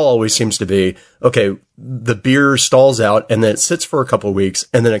the stall always seems to be, okay, the beer stalls out and then it sits for a couple of weeks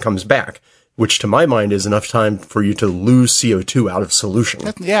and then it comes back, which to my mind is enough time for you to lose CO2 out of solution.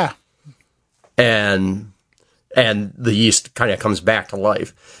 Yeah. And the yeast kind of comes back to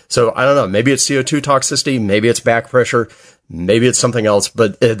life. So I don't know, maybe it's CO2 toxicity, maybe it's back pressure, maybe it's something else,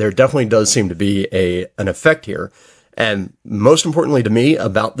 but there definitely does seem to be an effect here. And most importantly to me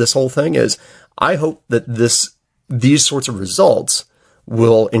about this whole thing is I hope that these sorts of results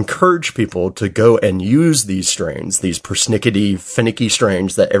will encourage people to go and use these strains, these persnickety, finicky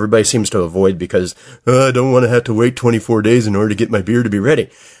strains that everybody seems to avoid because I don't want to have to wait 24 days in order to get my beer to be ready.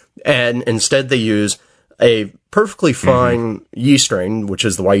 And instead they use a perfectly fine yeast strain, which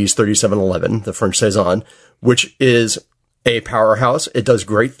is the Wyeast 3711, the French Saison, which is a powerhouse. It does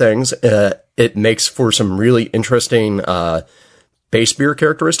great things. It makes for some really interesting base beer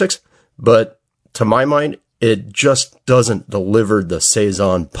characteristics, but to my mind, it just doesn't deliver the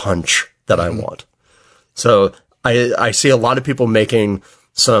Saison punch that I want. So I see a lot of people making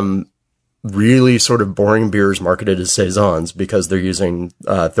some really sort of boring beers marketed as Saisons because they're using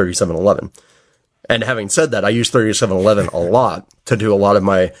 3711. And having said that, I use 3711 a lot to do a lot of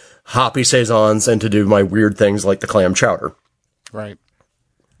my hoppy Saisons and to do my weird things like the clam chowder. Right.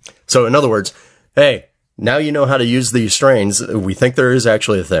 So in other words, hey, now you know how to use these strains. We think there is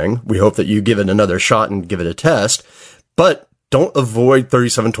actually a thing. We hope that you give it another shot and give it a test. But don't avoid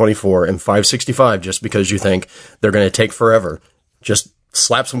 3724 and 565 just because you think they're going to take forever. Just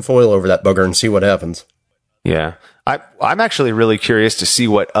slap some foil over that bugger and see what happens. Yeah. I'm actually really curious to see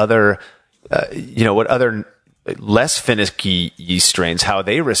what other less finicky yeast strains, how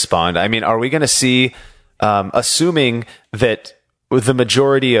they respond. I mean, are we going to see, assuming that the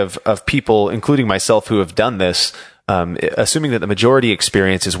majority of people, including myself who have done this, assuming that the majority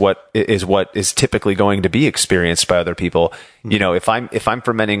experience is what is typically going to be experienced by other people, if I'm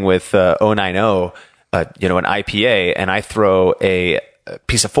fermenting with 090, an IPA, and I throw a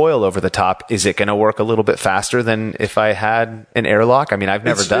piece of foil over the top, is it going to work a little bit faster than if I had an airlock? I mean, I've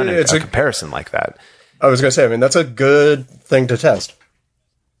never done a comparison like that. I was going to say, that's a good thing to test.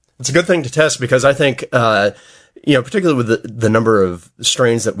 It's a good thing to test because I think, particularly with the number of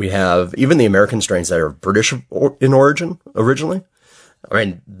strains that we have, even the American strains that are British in origin originally. I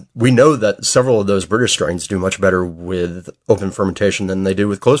mean, we know that several of those British strains do much better with open fermentation than they do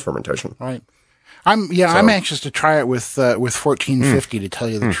with closed fermentation. Right. I'm anxious to try it with 1450 to tell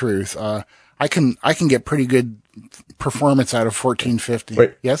you the truth. I can get pretty good performance out of 1450.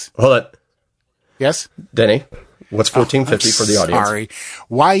 Wait. Yes? Hold on. Yes? Denny, what's 1450 for the audience? Sorry.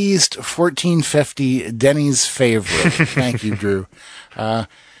 Wyeast 1450, Denny's favorite. Thank you, Drew.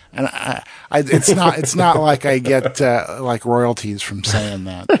 It's not like I get, like royalties from saying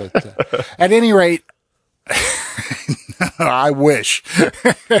that, but, at any rate, I wish.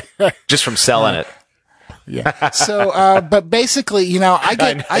 Just from selling it. Yeah. So, but basically, I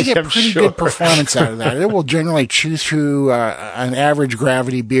get pretty good performance out of that. It will generally chew through an average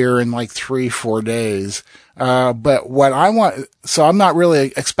gravity beer in like 3-4 days. But what I want, so I'm not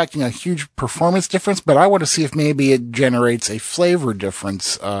really expecting a huge performance difference, but I want to see if maybe it generates a flavor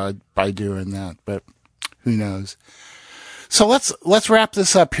difference by doing that. But Who knows? So let's wrap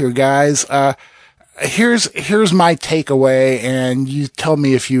this up here, guys. Here's my takeaway, and you tell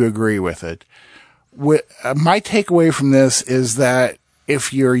me if you agree with it. My takeaway from this is that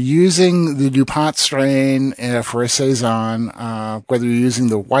if you're using the DuPont strain for a Saison, whether you're using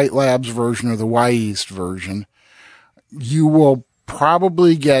the White Labs version or the Wyeast version, you will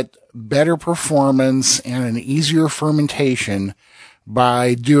probably get better performance and an easier fermentation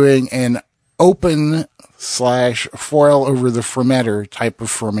by doing an open / foil over the fermenter type of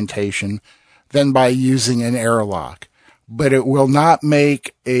fermentation than by using an airlock. But it will not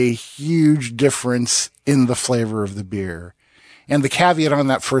make a huge difference in the flavor of the beer. And the caveat on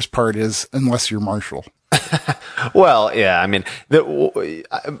that first part is unless you're Marshall. Well, yeah, I mean,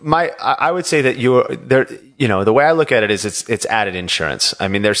 I would say that the way I look at it is it's added insurance. I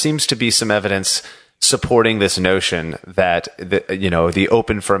mean, there seems to be some evidence supporting this notion that the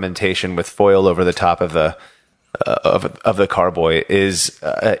open fermentation with foil over the top of the carboy is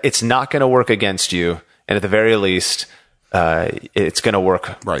it's not going to work against you, and at the very least, it's going to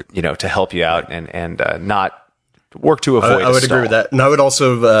work right. To help you out and not work to avoid. I would agree with that, and I would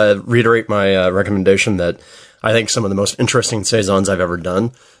also reiterate my recommendation that I think some of the most interesting saisons I've ever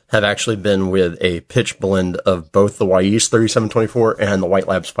done have actually been with a pitch blend of both the Wyeast 3724 and the White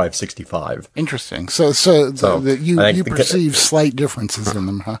Labs 565. Interesting. So you perceive slight differences in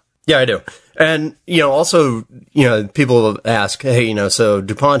them, huh? Yeah, I do. And, also, people ask, hey, so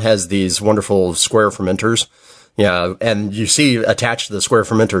DuPont has these wonderful square fermenters. Yeah. And you see attached to the square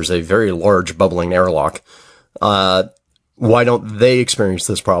fermenters a very large bubbling airlock. Why don't they experience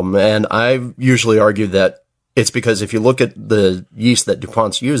this problem? And I usually argue that it's because if you look at the yeast that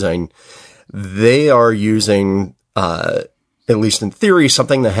DuPont's using, they are using, at least in theory,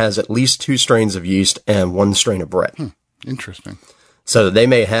 something that has at least 2 strains of yeast and 1 strain of Brett. Interesting. So they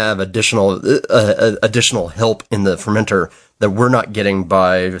may have additional help in the fermenter that we're not getting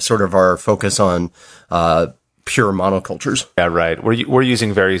by sort of our focus on pure monocultures. Yeah, right. We're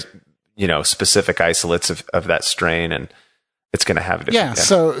using very specific isolates of that strain, and it's going to have a different.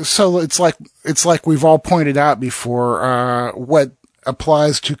 Yeah. So it's like we've all pointed out before. What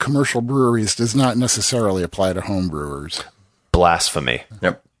applies to commercial breweries does not necessarily apply to home brewers. Blasphemy.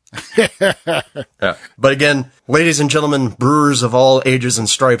 Yep. Yeah. But again, ladies and gentlemen, brewers of all ages and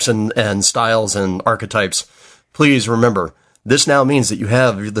stripes and styles and archetypes, please remember, this now means that you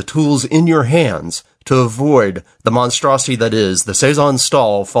have the tools in your hands to avoid the monstrosity that is the Saison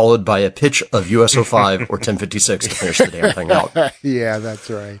stall followed by a pitch of USO5 or 1056 to finish the damn thing out. Yeah, that's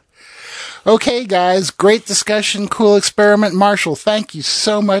right. Okay, guys, great discussion, cool experiment. Marshall, thank you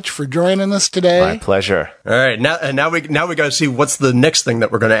so much for joining us today. My pleasure. All right, now we got to see what's the next thing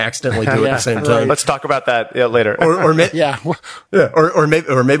that we're going to accidentally do at the same time. Let's talk about that later. Or maybe Yeah.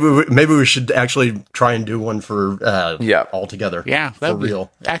 we should actually try and do one for all together. Yeah, for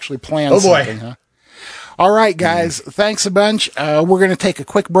real. Actually plan something, huh? All right, guys, thanks a bunch. We're going to take a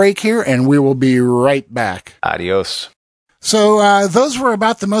quick break here, and we will be right back. Adios. So those were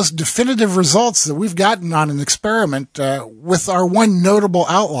about the most definitive results that we've gotten on an experiment with our one notable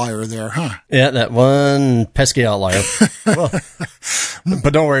outlier there, huh? Yeah, that one pesky outlier. Well,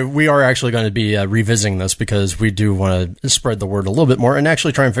 but don't worry, we are actually going to be revisiting this because we do want to spread the word a little bit more and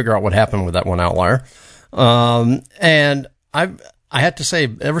actually try and figure out what happened with that one outlier. And I had to say,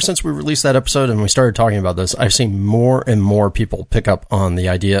 ever since we released that episode and we started talking about this, I've seen more and more people pick up on the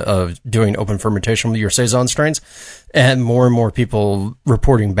idea of doing open fermentation with your Saison strains, and more people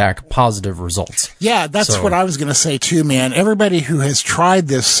reporting back positive results. Yeah, that's what I was going to say too, man. Everybody who has tried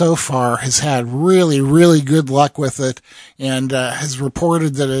this so far has had really, really good luck with it, and has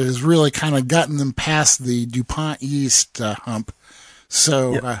reported that it has really kind of gotten them past the DuPont yeast hump.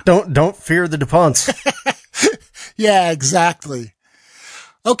 So don't fear the DuPonts. Yeah, exactly.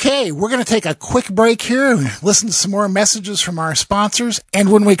 Okay, we're going to take a quick break here and listen to some more messages from our sponsors.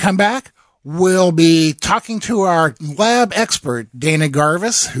 And when we come back, we'll be talking to our lab expert, Dana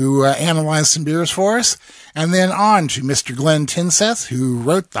Garvis, who analyzed some beers for us. And then on to Mr. Glenn Tinseth, who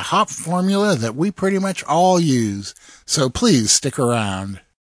wrote the hop formula that we pretty much all use. So please stick around.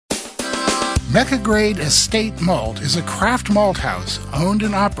 Mecca Grade Estate Malt is a craft malt house owned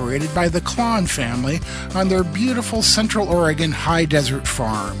and operated by the Klon family on their beautiful Central Oregon high desert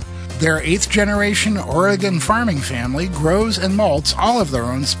farm. Their 8th generation Oregon farming family grows and malts all of their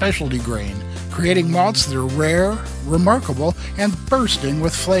own specialty grain, creating malts that are rare, remarkable, and bursting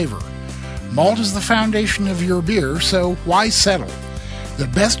with flavor. Malt is the foundation of your beer, so why settle? The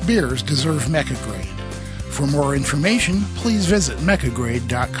best beers deserve Mecca Grade. For more information, please visit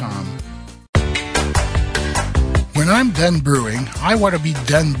meccagrade.com. When I'm done brewing, I want to be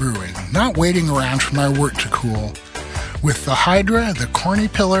done brewing, not waiting around for my wort to cool. With the Hydra, the Corny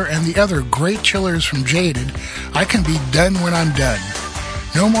Pillar, and the other great chillers from Jaded, I can be done when I'm done.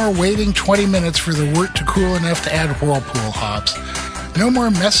 No more waiting 20 minutes for the wort to cool enough to add Whirlpool hops. No more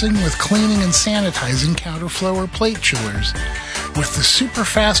messing with cleaning and sanitizing counterflow or plate chillers. With the super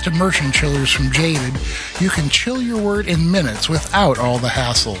fast immersion chillers from Jaded, you can chill your wort in minutes without all the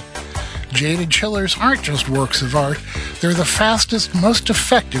hassle. Jaded chillers aren't just works of art, they're the fastest, most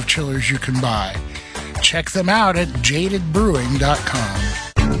effective chillers you can buy. Check them out at jadedbrewing.com.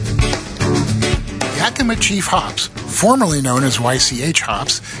 Yakima Chief Hops, formerly known as YCH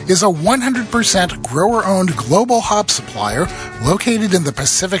Hops, is a 100% grower-owned global hop supplier located in the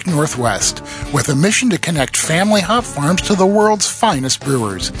Pacific Northwest, with a mission to connect family hop farms to the world's finest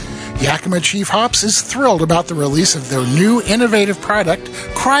brewers. Yakima Chief Hops is thrilled about the release of their new innovative product,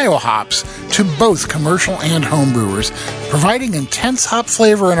 Cryo Hops, to both commercial and home brewers, providing intense hop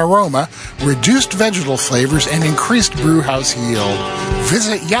flavor and aroma, reduced vegetal flavors, and increased brewhouse yield.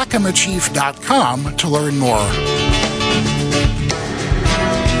 Visit yakimachief.com to learn more.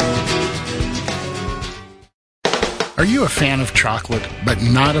 Are you a fan of chocolate, but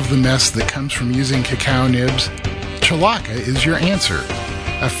not of the mess that comes from using cacao nibs? Chelaka is your answer.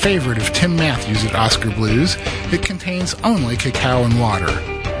 A favorite of Tim Matthews at Oscar Blues, it contains only cacao and water.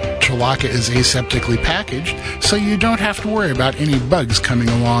 Chelaka is aseptically packaged, so you don't have to worry about any bugs coming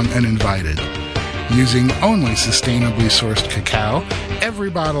along uninvited. Using only sustainably sourced cacao, every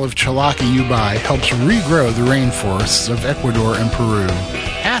bottle of Chelaka you buy helps regrow the rainforests of Ecuador and Peru.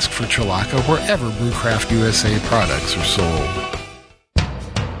 Ask for Chelaka wherever Brewcraft USA products are sold.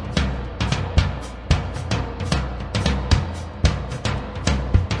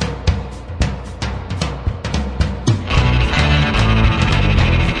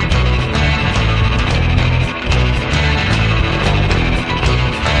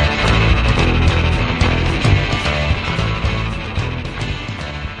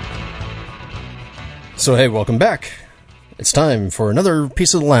 So hey, welcome back. It's time for another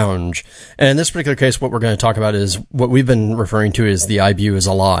piece of the lounge. And in this particular case, what we're going to talk about is what we've been referring to as the IBU is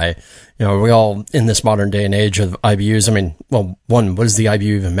a lie. You know, we all, in this modern day and age of IBUs, I mean, well, one, what does the IBU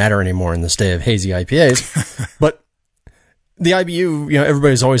even matter anymore in this day of hazy IPAs? But the IBU, you know,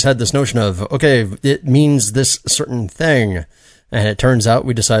 everybody's always had this notion of, okay, it means this certain thing. And it turns out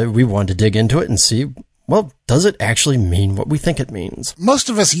we decided we wanted to dig into it and see, well, does it actually mean what we think it means? Most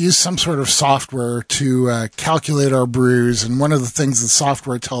of us use some sort of software to calculate our brews, and one of the things the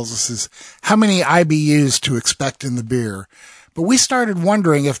software tells us is how many IBUs to expect in the beer. But we started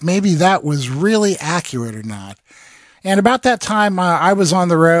wondering if maybe that was really accurate or not. And about that time, I was on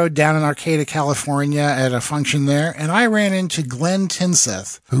the road down in Arcata, California at a function there, and I ran into Glenn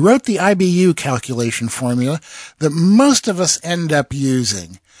Tinseth, who wrote the IBU calculation formula that most of us end up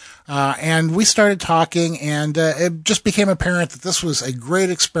using. And we started talking, and it just became apparent that this was a great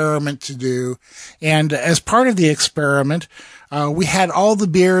experiment to do. And as part of the experiment, we had all the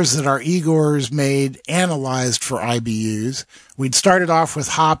beers that our Igors made analyzed for IBUs. We'd started off with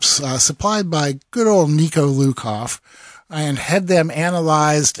hops supplied by good old Nico Lukoff, and had them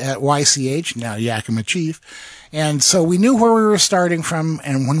analyzed at YCH, now Yakima Chief. And so we knew where we were starting from,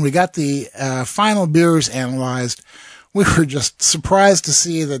 and when we got the final beers analyzed, we were just surprised to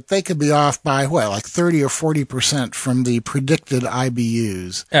see that they could be off by, like 30 or 40% from the predicted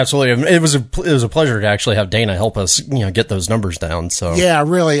IBUs. Absolutely. It was a pleasure to actually have Dana help us, get those numbers down. So yeah,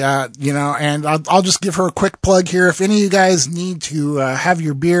 really, and I'll just give her a quick plug here. If any of you guys need to have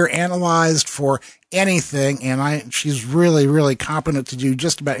your beer analyzed for anything, and she's really, really competent to do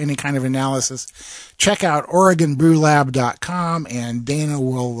just about any kind of analysis, check out OregonBrewLab.com, and Dana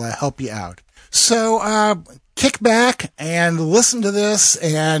will help you out. So, kick back and listen to this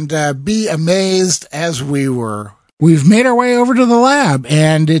and be amazed as we were. We've made our way over to the lab,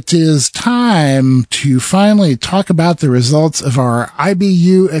 and it is time to finally talk about the results of our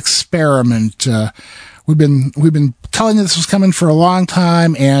IBU experiment. We've been telling you this was coming for a long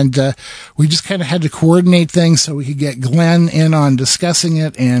time, and we just kind of had to coordinate things so we could get Glenn in on discussing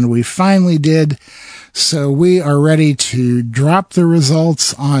it, and we finally did. So we are ready to drop the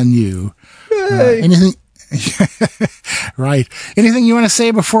results on you. Anything? Right. Anything you want to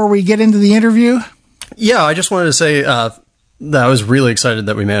say before we get into the interview? Yeah, I just wanted to say that I was really excited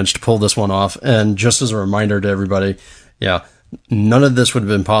that we managed to pull this one off. And just as a reminder to everybody, none of this would have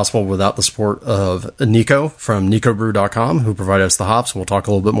been possible without the support of Nico from NicoBrew.com, who provided us the hops. We'll talk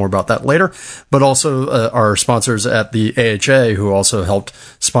a little bit more about that later. But also our sponsors at the AHA, who also helped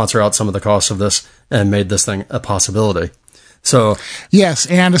sponsor out some of the costs of this and made this thing a possibility. So yes,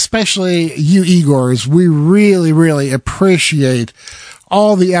 and especially you Igors, we really, really appreciate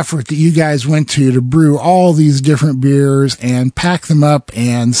all the effort that you guys went to brew all these different beers and pack them up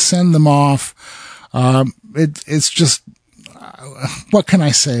and send them off. It's just, what can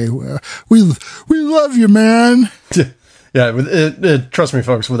I say? We love you, man. Yeah, trust me,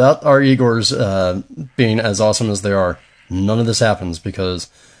 folks, without our Igors being as awesome as they are, none of this happens, because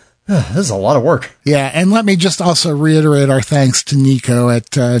this is a lot of work. Yeah, and let me just also reiterate our thanks to Nico at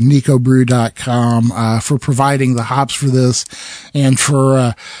nicobrew.com for providing the hops for this and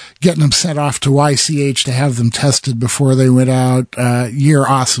for getting them sent off to YCH to have them tested before they went out. You're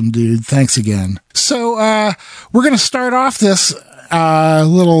awesome, dude. Thanks again. So we're going to start off this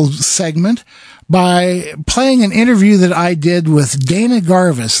little segment by playing an interview that I did with Dana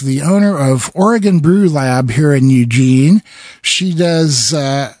Garvis, the owner of Oregon Brew Lab here in Eugene. She does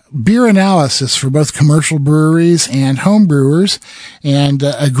beer analysis for both commercial breweries and home brewers, and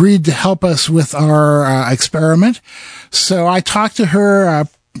agreed to help us with our experiment. So I talked to her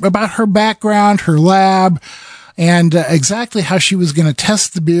about her background, her lab, and exactly how she was going to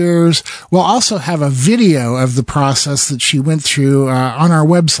test the beers. We'll also have a video of the process that she went through on our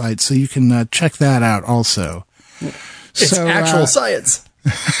website, so you can check that out also. It's actual science.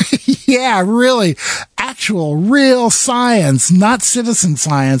 Yeah, really. Actual, real science, not citizen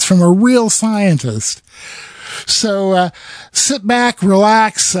science, from a real scientist. So sit back,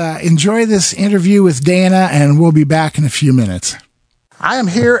 relax, enjoy this interview with Dana, and we'll be back in a few minutes. I am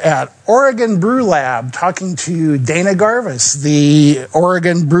here at Oregon Brew Lab talking to Dana Garvis, the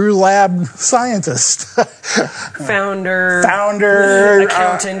Oregon Brew Lab scientist. Founder,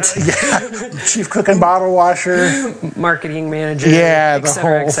 accountant, chief cook and bottle washer, marketing manager, the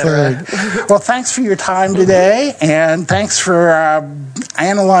whole thing. Well, thanks for your time today, and thanks for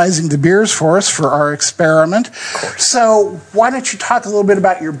analyzing the beers for us for our experiment. So why don't you talk a little bit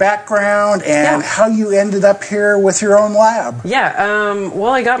about your background and how you ended up here with your own lab? Well,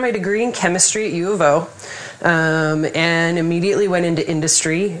 I got my degree in chemistry at U of O, and immediately went into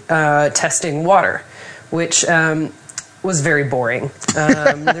industry testing water, which was very boring.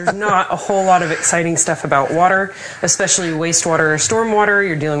 There's not a whole lot of exciting stuff about water, especially wastewater or stormwater.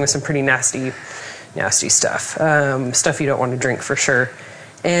 You're dealing with some pretty nasty stuff, stuff you don't want to drink for sure.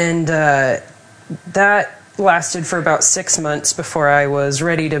 And that lasted for about 6 months before I was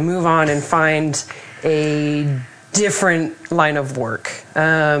ready to move on and find a different line of work.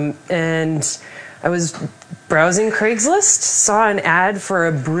 And I was browsing Craigslist, saw an ad for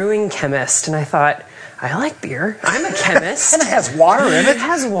a brewing chemist, and I thought, I like beer. I'm a chemist. And it has water in it. It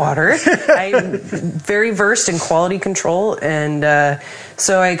has water. I'm very versed in quality control, and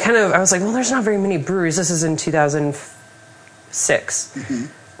so I was like, well, there's not very many breweries. This is in 2006.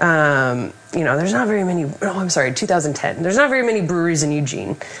 There's not very many. 2010. There's not very many breweries in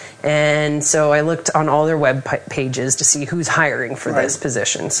Eugene, and so I looked on all their web pages to see who's hiring for this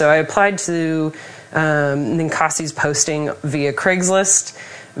position. So I applied to Ninkasi's posting via Craigslist,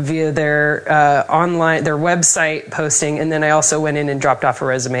 via their their website posting, and then I also went in and dropped off a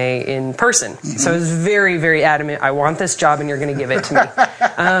resume in person. So I was very, very adamant, I want this job and you're going to give it to me.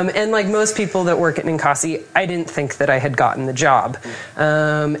 And like most people that work at Ninkasi, I didn't think that I had gotten the job.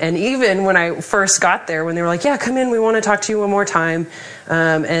 And even when I first got there, when they were like, yeah, come in, we want to talk to you one more time.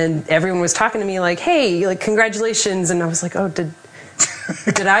 And everyone was talking to me like, hey, like, congratulations. And I was like, oh, did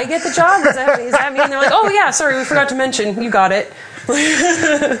I get the job? Is that me? And they're like, oh yeah, sorry, we forgot to mention, you got it.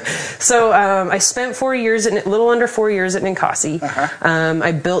 So I spent a little under 4 years at Ninkasi.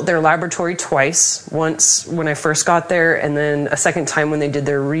 I built their laboratory twice, once when I first got there, and then a second time when they did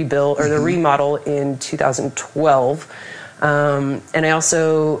their rebuild or the remodel in 2012. And I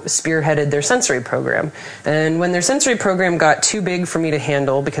also spearheaded their sensory program. And when their sensory program got too big for me to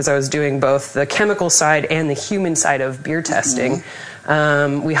handle, because I was doing both the chemical side and the human side of beer testing,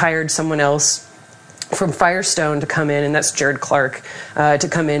 we hired someone else from Firestone to come in, and that's Jared Clark, to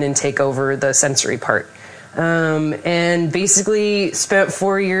come in and take over the sensory part. And basically spent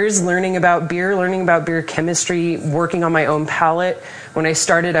 4 years learning about beer chemistry, working on my own palate. When I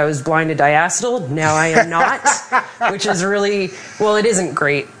started, I was blind to diacetyl. Now I am not, which is really, well, it isn't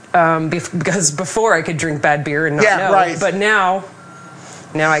great, because before I could drink bad beer and not know. Right. But now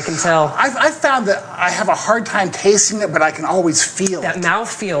I can tell. I've found that I have a hard time tasting it, but I can always feel that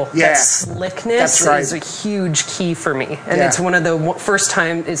mouthfeel. That slickness is a huge key for me. And it's one of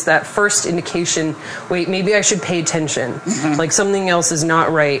the it's that first indication, wait, maybe I should pay attention. Like something else is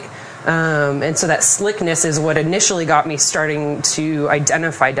not right. And so that slickness is what initially got me starting to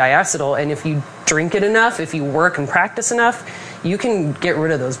identify diacetyl. And if you drink it enough, if you work and practice enough, you can get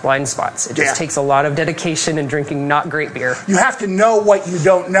rid of those blind spots. It just takes a lot of dedication and drinking not great beer. You have to know what you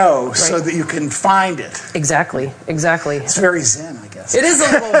don't know so that you can find it. Exactly. It's very zen, I guess. It is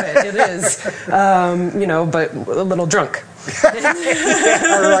a little bit. It is, but a little drunk.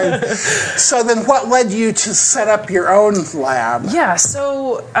 Right. So then what led you to set up your own lab? Yeah,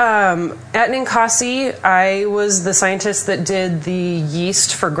 so at Ninkasi, I was the scientist that did the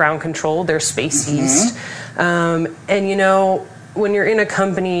yeast for ground control, their space yeast. And when you're in a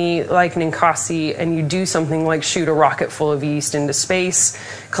company like Ninkasi and you do something like shoot a rocket full of yeast into space,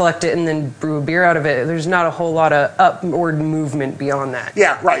 collect it, and then brew a beer out of it, there's not a whole lot of upward movement beyond that.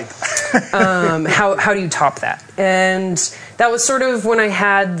 Yeah, right. How do you top that? And that was sort of when I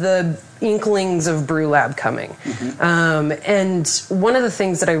had the inklings of Brew Lab coming. And one of the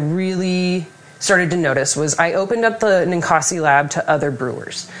things that I really started to notice was I opened up the Ninkasi lab to other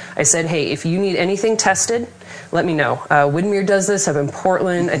brewers. I said, hey, if you need anything tested, let me know. Widmer does this up in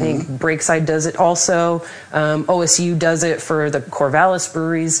Portland. I think Breakside does it also. OSU does it for the Corvallis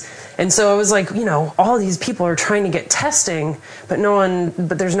breweries. And so I was like, all these people are trying to get testing, but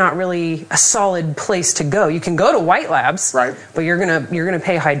there's not really a solid place to go. You can go to White Labs, right, but you're gonna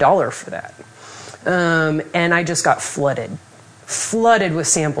pay high dollar for that. And I just got flooded with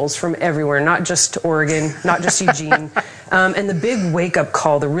samples from everywhere, not just Oregon, not just Eugene. And the big wake-up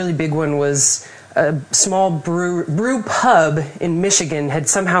call, the really big one, was a small brew pub in Michigan had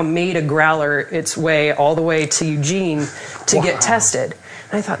somehow made a growler its way all the way to Eugene to get tested.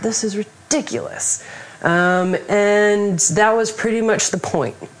 And I thought, this is ridiculous. And that was pretty much the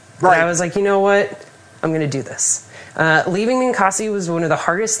point. Right. I was like, you know what? I'm going to do this. Leaving Ninkasi was one of the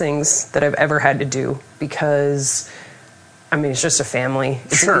hardest things that I've ever had to do because it's just a family.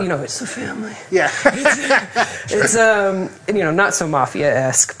 It's a family. Yeah. It's not so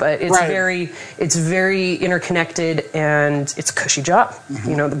mafia-esque, but it's very interconnected, and it's a cushy job.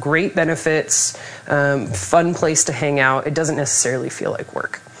 The great benefits, fun place to hang out. It doesn't necessarily feel like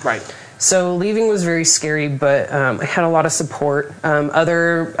work. Right. So leaving was very scary, but I had a lot of support.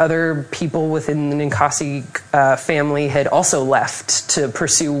 Other people within the Ninkasi family had also left to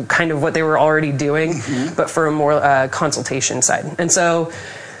pursue kind of what they were already doing, but for a more consultation side. And so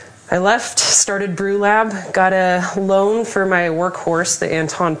I left, started Brew Lab, got a loan for my workhorse, the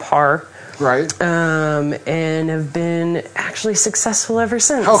Anton Par. Right. And have been actually successful ever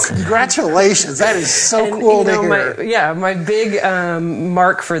since. Oh, congratulations. That is so cool to hear. My big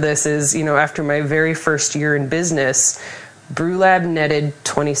mark for this is, after my very first year in business, Brew Lab netted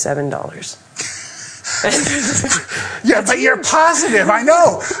 $27. Yeah, but you're positive. I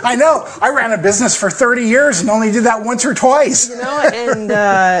know. I ran a business for 30 years and only did that once or twice. And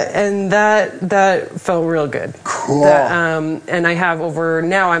that felt real good. Cool. And I have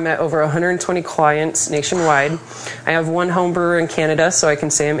I'm at over 120 clients nationwide. I have one home brewer in Canada, so I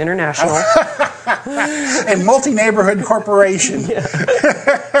can say I'm international. And multi-neighborhood corporation.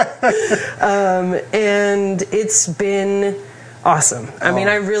 And it's been awesome. I mean,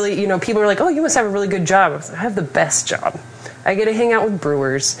 I really, people are like, oh, you must have a really good job. I have the best job. I get to hang out with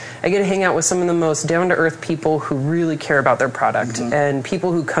brewers. I get to hang out with some of the most down-to-earth people who really care about their product. And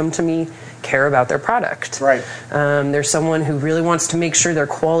people who come to me care about their product. Right. There's someone who really wants to make sure their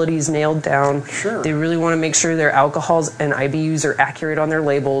quality is nailed down. Sure. They really want to make sure their alcohols and IBUs are accurate on their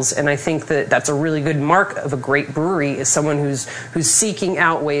labels. And I think that that's a really good mark of a great brewery, is someone who's seeking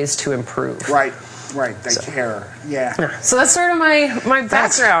out ways to improve. Right. They care. Yeah. So that's sort of my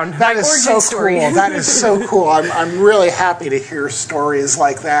background, my origin story. Cool. That is so cool. I'm really happy to hear stories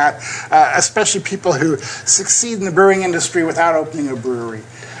like that, especially people who succeed in the brewing industry without opening a brewery.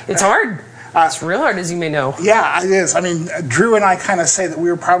 It's hard. It's real hard, as you may know. Yeah, it is. I mean, Drew and I kind of say that we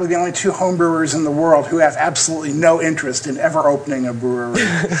were probably the only two home brewers in the world who have absolutely no interest in ever opening a brewery.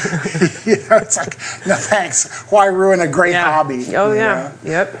 It's like, no thanks. Why ruin a great hobby? Oh, yeah.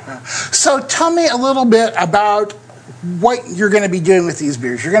 Yep. So tell me a little bit about what you're going to be doing with these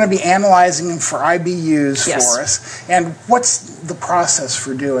beers. You're going to be analyzing them for IBUs for us. And what's the process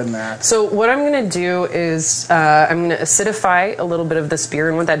for doing that? So what I'm going to do is I'm going to acidify a little bit of this beer.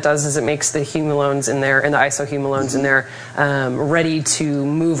 And what that does is it makes the humulones in there and the isohumulones in there ready to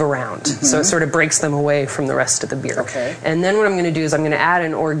move around. So it sort of breaks them away from the rest of the beer. Okay. And then what I'm going to do is I'm going to add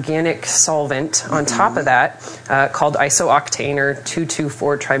an organic solvent on top of that called isooctane, or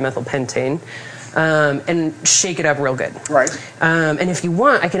 2,2,4-trimethylpentane. and shake it up real good. Right. And if you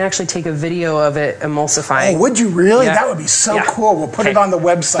want, I can actually take a video of it emulsifying. Oh, would you really? Yeah. That would be so Yeah. cool. We'll put it on the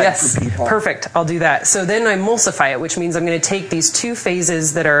website for people. Perfect. I'll do that. So then I emulsify it, which means I'm going to take these two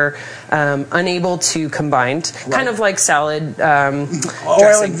phases that are unable to combine, kind of like salad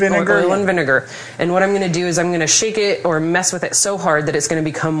Oil and vinegar. Oil and vinegar. And what I'm going to do is I'm going to shake it or mess with it so hard that it's going to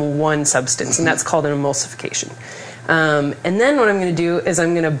become one substance, and that's called an emulsification. And then what I'm going to do is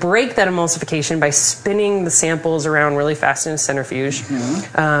I'm going to break that emulsification by spinning the samples around really fast in a centrifuge,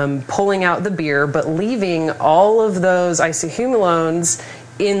 pulling out the beer, but leaving all of those isohumulones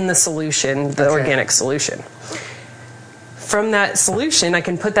in the solution, the organic solution. From that solution, I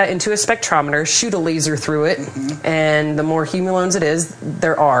can put that into a spectrometer, shoot a laser through it, and the more humulones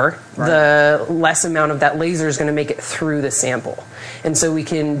there are, the less amount of that laser is going to make it through the sample. And so we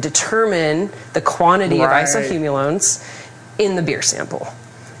can determine the quantity of isohumulones in the beer sample.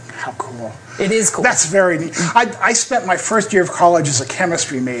 How cool. It is cool. That's very neat. I spent my first year of college as a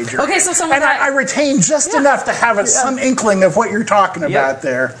chemistry major. Okay, so some of and that... I retained just enough to have some inkling of what you're talking about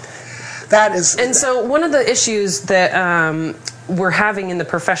there. That is... And so one of the issues that we're having in the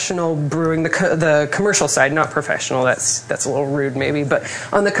professional brewing, the commercial side, not professional, that's a little rude maybe, but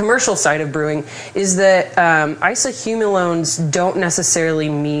on the commercial side of brewing is that isohumulones don't necessarily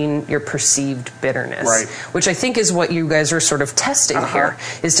mean your perceived bitterness, which I think is what you guys are sort of testing here,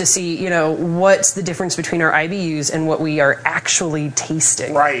 is to see, what's the difference between our IBUs and what we are actually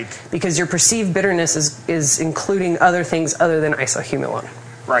tasting. Right. Because your perceived bitterness is including other things other than isohumulone.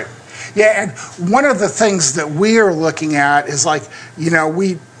 Right. Yeah, and one of the things that we are looking at is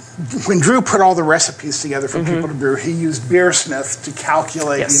when Drew put all the recipes together for people to brew, he used Beersmith to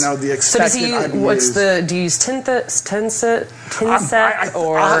calculate, the expected IBUs. Do you use Tinseth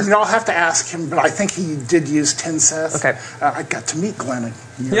or? I'll have to ask him, but I think he did use Tinseth. Okay. I got to meet Glenn a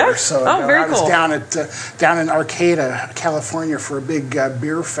year or so ago. Very cool. I cool. was down in Arcata, California, for a big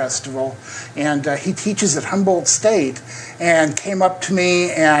beer festival, and he teaches at Humboldt State, and came up to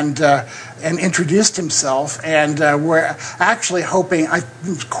me and introduced himself, and we're actually hoping. I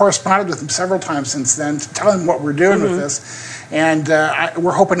corresponded with him several times since then to tell him what we're doing with this. And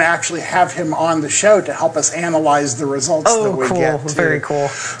we're hoping to actually have him on the show to help us analyze the results that we get. Oh, cool. Very cool.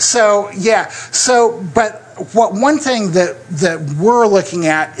 So, but one thing that we're looking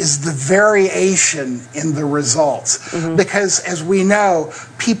at is the variation in the results. Because as we know,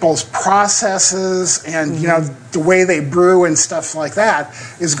 people's processes and, the way they brew and stuff like that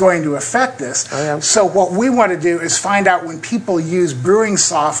is going to affect this. Oh, yeah. So what we want to do is find out when people use brewing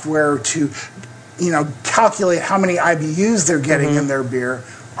software to calculate how many IBUs they're getting in their beer.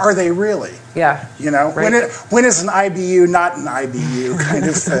 Are they really? Yeah. When is an IBU not an IBU kind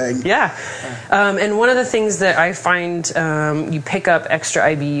of thing? Yeah. And one of the things that I find you pick up extra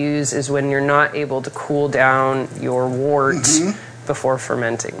IBUs is when you're not able to cool down your wort before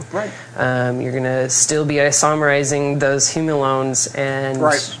fermenting. Right. You're going to still be isomerizing those humulones and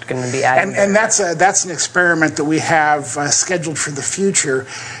going to be adding. And that's an experiment that we have scheduled for the future.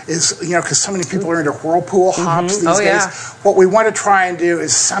 Is because so many people are into whirlpool hops these days. Yeah. What we want to try and do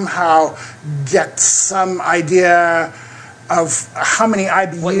is somehow get some idea of how many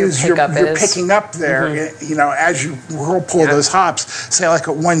IBUs you're picking up there, as you whirlpool those hops, say like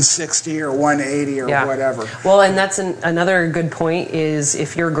at 160 or 180 or whatever. Well, and that's another good point is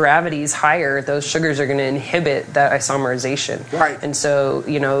if your gravity is higher, those sugars are going to inhibit that isomerization. Right. And so,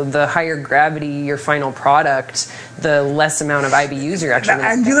 the higher gravity your final product, the less amount of IBUs you're actually going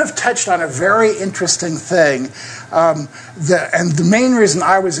to And you have touched on a very interesting thing. And the main reason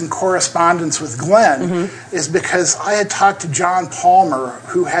I was in correspondence with Glenn is because I had talked to John Palmer,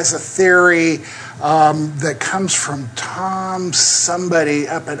 who has a theory that comes from Tom somebody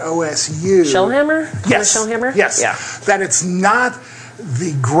up at OSU. Shellhammer? Yes. Shellhammer? Yes. Yeah. That it's not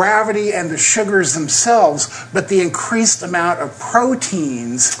the gravity and the sugars themselves, but the increased amount of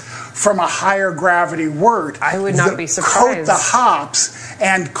proteins from a higher gravity wort. I would not be surprised. Coat the hops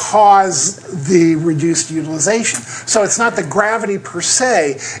and cause the reduced utilization. So it's not the gravity per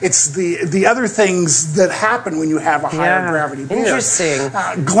se, it's the other things that happen when you have a higher gravity beer. Interesting.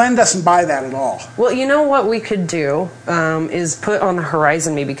 Glenn doesn't buy that at all. Well, you know what we could do is put on the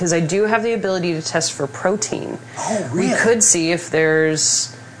horizon maybe, because I do have the ability to test for protein. Oh, really? We could see if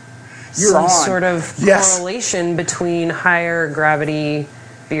there's some sort of correlation between higher gravity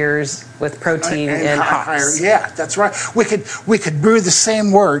beers with protein and hops. Yeah, that's right. We could brew the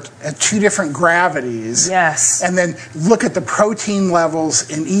same wort at two different gravities. Yes. And then look at the protein levels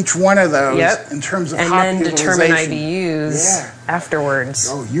in each one of those in terms of hop utilization. And then determine IBUs afterwards.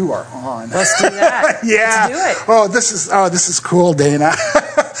 Oh, you are on. Let's do that. Yeah. Let's do it. Oh, this is cool, Dana.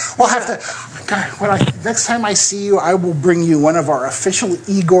 We'll have to next time I see you, I will bring you one of our official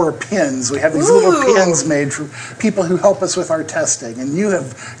Igor pins. We have these little pins made for people who help us with our testing, and you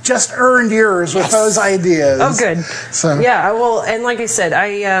have just earned yours with those ideas. Oh, good. So yeah, well, and like I said,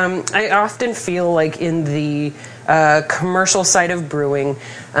 I often feel like in the commercial side of brewing,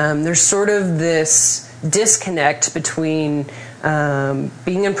 there's sort of this disconnect between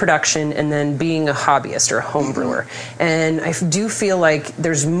being in production and then being a hobbyist or a home brewer. And I do feel like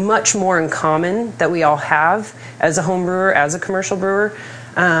there's much more in common that we all have as a home brewer, as a commercial brewer,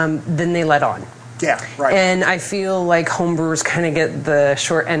 than they let on. Yeah, right. And I feel like home brewers kind of get the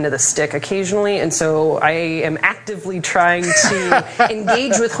short end of the stick occasionally, and so I am actively trying to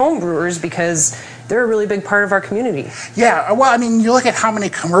engage with home brewers because they're a really big part of our community. Yeah, well, I mean, you look at how many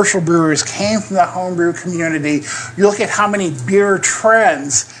commercial brewers came from the homebrew community. You look at how many beer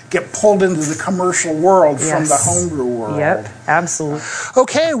trends get pulled into the commercial world from the homebrew world. Yep, absolutely.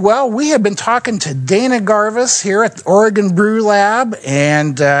 Okay, well, we have been talking to Dana Garvis here at the Oregon Brew Lab,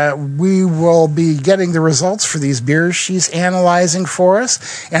 and we will be getting the results for these beers she's analyzing for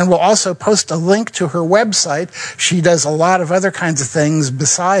us, and we'll also post a link to her website. She does a lot of other kinds of things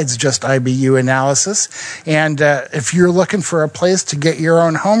besides just IBU analysis. And if you're looking for a place to get your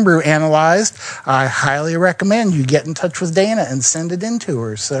own homebrew analyzed, I highly recommend you get in touch with Dana and send it in to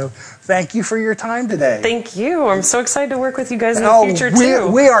her. So thank you for your time today. Thank you. I'm so excited to work with you guys in the future, too.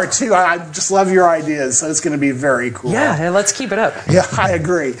 We are, too. I just love your ideas, so it's going to be very cool. Yeah, let's keep it up. Yeah, I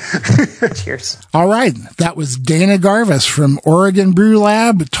agree. Cheers. All right. That was Dana Garvis from Oregon Brew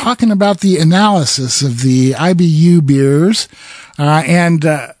Lab talking about the analysis of the IBU beers. And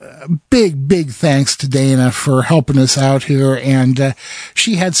big thanks to Dana for helping us out here. And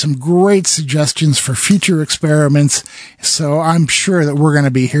she had some great suggestions for future experiments. So I'm sure that we're going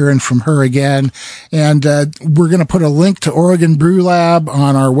to be hearing from her again. And we're going to put a link to Oregon Brew Lab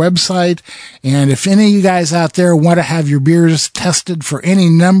on our website. And if any of you guys out there want to have your beers tested for any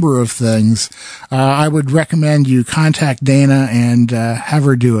number of things, I would recommend you contact Dana and have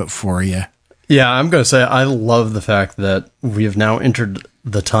her do it for you. Yeah, I'm going to say I love the fact that we have now entered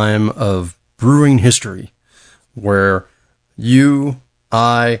the time of brewing history where you,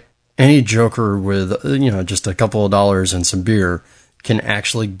 I, any joker with, just a couple of dollars and some beer can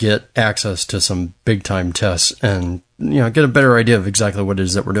actually get access to some big time tests and, get a better idea of exactly what it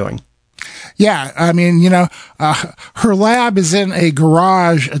is that we're doing. Yeah, I mean, her lab is in a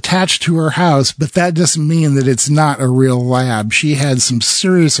garage attached to her house, but that doesn't mean that it's not a real lab. She had some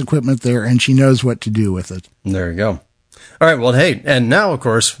serious equipment there, and she knows what to do with it. There you go. All right, well, hey, and now of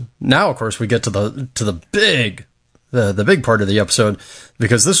course we get to the big part of the episode,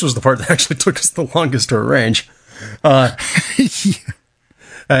 because this was the part that actually took us the longest to arrange. And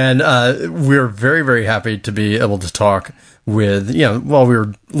we're very, very happy to be able to talk with, while we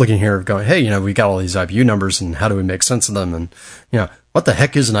were looking here going, hey, we got all these IBU numbers and how do we make sense of them? And, what the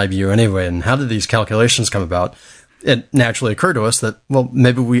heck is an IBU anyway? And how did these calculations come about? It naturally occurred to us that, well,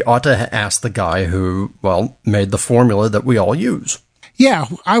 maybe we ought to ask the guy who, made the formula that we all use. Yeah,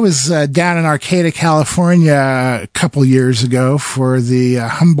 I was down in Arcata, California a couple years ago for the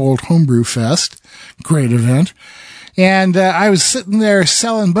Humboldt Homebrew Fest. Great event. And I was sitting there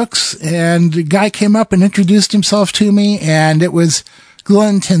selling books, and a guy came up and introduced himself to me, and it was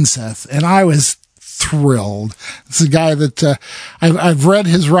Glenn Tinseth, and I was thrilled. It's a guy that I've read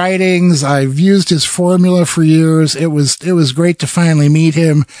his writings, I've used his formula for years. It was great to finally meet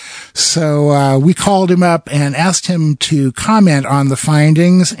him. So we called him up and asked him to comment on the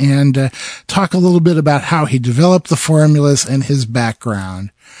findings and talk a little bit about how he developed the formulas and his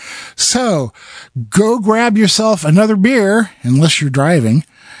background. So go grab yourself another beer, unless you're driving,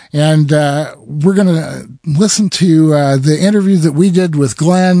 and we're going to listen to the interview that we did with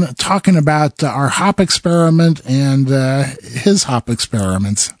Glenn talking about our hop experiment and his hop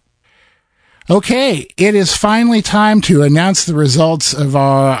experiments. Okay, it is finally time to announce the results of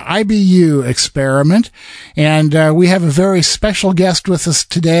our IBU experiment, and we have a very special guest with us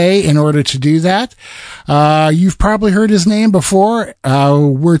today in order to do that. You've probably heard his name before.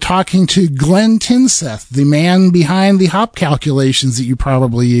 We're talking to Glenn Tinseth, the man behind the hop calculations that you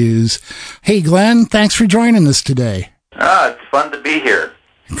probably use. Hey, Glenn, thanks for joining us today. It's fun to be here.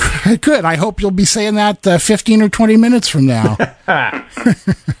 Good. I hope you'll be saying that 15 or 20 minutes from now.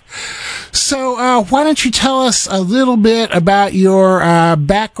 So why don't you tell us a little bit about your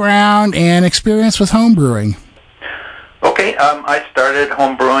background and experience with homebrewing? Okay, I started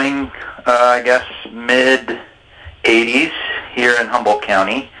homebrewing, I guess, mid-'80s here in Humboldt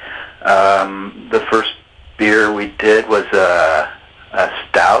County. The first beer we did was a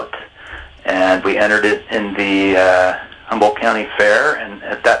stout, and we entered it in the Humboldt County Fair, and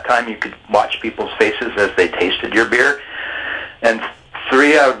at that time you could watch people's faces as they tasted your beer. And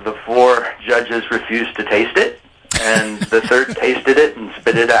 3 out of the 4 judges refused to taste it, and the third tasted it and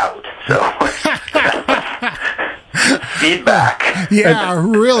spit it out. So feedback. Yeah,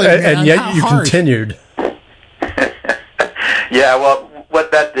 really. And yet you continued. Yeah, well,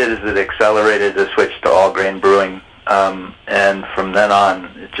 what that did is it accelerated the switch to all grain brewing, and from then on,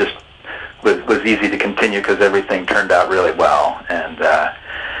 it just was easy to continue because everything turned out really well, and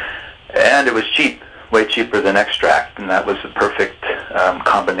it was cheap, way cheaper than extract, and that was the perfect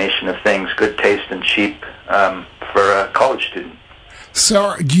combination of things: good taste and cheap for a college student.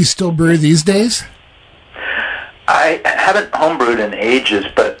 So, do you still brew these days? I haven't homebrewed in ages,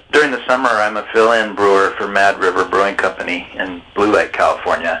 but during the summer I'm a fill-in brewer for Mad River Brewing Company in Blue Lake,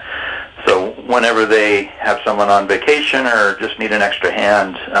 California. So whenever they have someone on vacation or just need an extra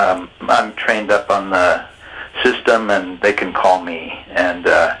hand, I'm trained up on the system and they can call me. And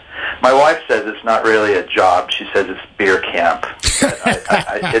my wife says it's not really a job. She says it's beer camp.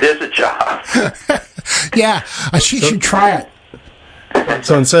 But it is a job. Yeah, she should try it.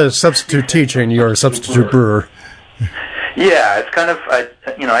 So instead of substitute teaching, you're a substitute brewer. Yeah, it's kind of, I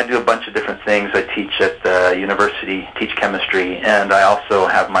do a bunch of different things. I teach at the university, teach chemistry, and I also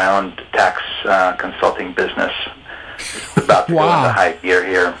have my own tax consulting business. It's about to go into high gear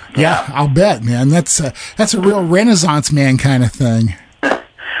here. Yeah, I'll bet, man. That's a real Renaissance man kind of thing.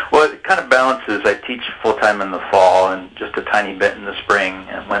 Well, it kind of balances. I teach full-time in the fall and just a tiny bit in the spring,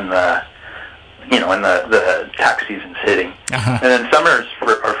 and when the tax season's hitting. Uh-huh. And then summers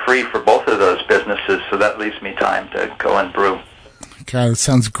are free for both of those businesses, so that leaves me time to go and brew. God, that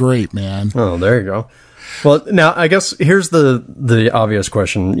sounds great, man. Oh, there you go. Well, now, I guess here's the obvious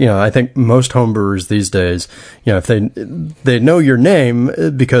question. I think most homebrewers these days, if they know your name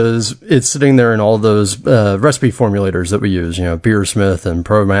because it's sitting there in all those recipe formulators that we use, Beersmith and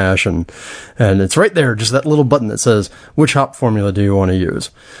ProMash, and it's right there, just that little button that says, which hop formula do you want to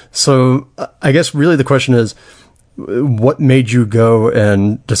use? So I guess really the question is, what made you go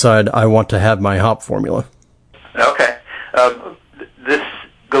and decide I want to have my hop formula? Okay. This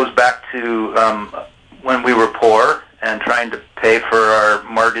goes back to when we were poor and trying to pay for our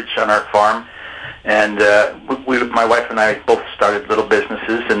mortgage on our farm. And my wife and I both started little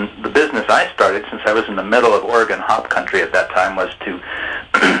businesses. And the business I started, since I was in the middle of Oregon hop country at that time, was to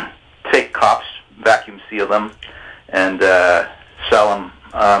take hops, vacuum seal them, and sell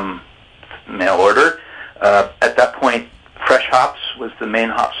them mail order. At that point, Fresh Hops was the main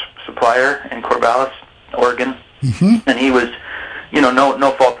hops supplier in Corvallis, Oregon. Mm-hmm. And he was,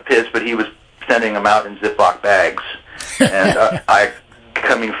 no fault of his, but he was sending them out in Ziploc bags. And I,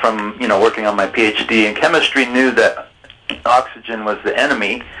 coming from, working on my PhD in chemistry, knew that oxygen was the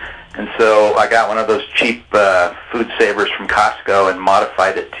enemy. And so I got one of those cheap food savers from Costco and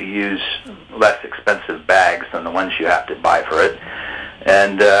modified it to use less expensive bags than the ones you have to buy for it.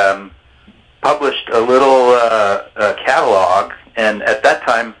 And published a little catalog. And at that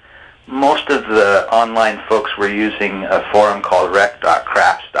time, most of the online folks were using a forum called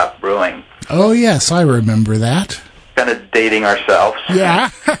rec.craps.brewing. Oh, yes, I remember that. Kind of dating ourselves. Yeah.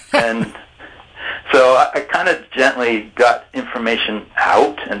 And so I kind of gently got information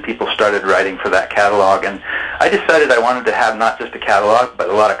out, and people started writing for that catalog. And I decided I wanted to have not just a catalog, but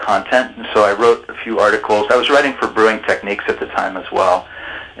a lot of content. And so I wrote a few articles. I was writing for Brewing Techniques at the time as well,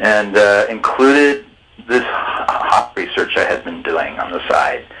 and included this hop research I had been doing on the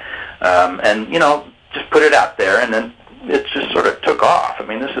side. And, just put it out there, and then it just sort of took off. I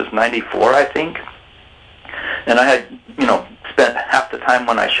mean, this is 94, I think. And I had, spent half the time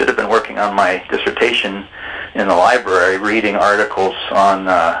when I should have been working on my dissertation in the library reading articles on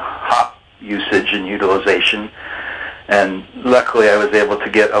hop usage and utilization. And luckily I was able to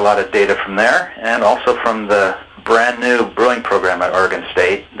get a lot of data from there, and also from the brand new brewing program at Oregon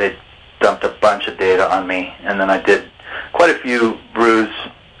State. They dumped a bunch of data on me, and then I did quite a few brews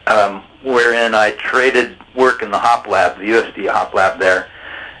wherein I traded work in the hop lab, the USD hop lab there,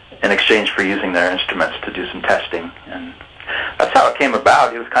 in exchange for using their instruments to do some testing. And that's how it came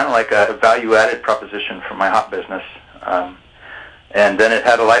about. It was kind of like a value-added proposition for my hop business. And then it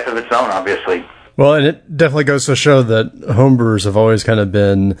had a life of its own, obviously. Well, and it definitely goes to show that homebrewers have always kind of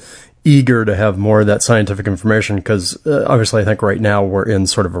been eager to have more of that scientific information, because obviously I think right now we're in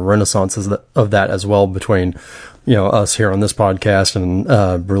sort of a renaissance of that as well, between us here on this podcast and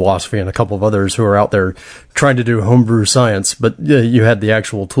Brewlosophy and a couple of others who are out there trying to do homebrew science. But you had the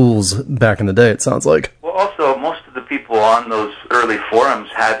actual tools back in the day, it sounds like. Well, also, most of the people on those early forums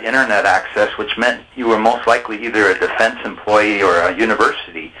had internet access, which meant you were most likely either a defense employee or a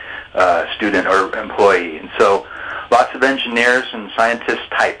university student or employee. And so lots of engineers and scientist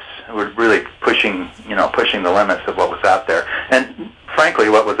types who were really pushing the limits of what was out there. And frankly,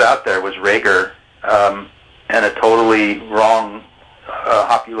 what was out there was Rager and a totally wrong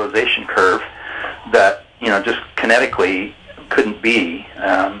hop utilization curve that just kinetically couldn't be,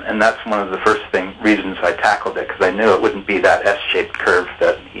 and that's one of the first reasons I tackled it, because I knew it wouldn't be that S-shaped curve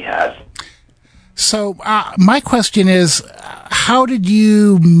that he had. So my question is, how did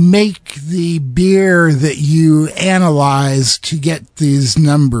you make the beer that you analyzed to get these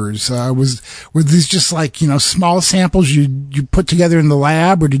numbers? Were these just like, small samples you put together in the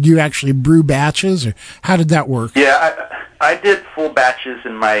lab, or did you actually brew batches, or how did that work? Yeah, I did full batches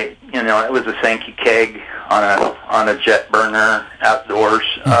in my, it was a Sankey keg on a jet burner outdoors.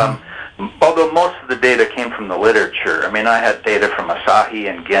 Mm-hmm. Although most of the data came from the literature. I mean, I had data from Asahi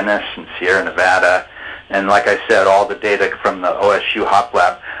and Guinness and Sierra Nevada, and like I said, all the data from the OSU Hop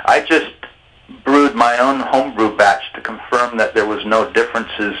Lab. I just brewed my own homebrew batch to confirm that there was no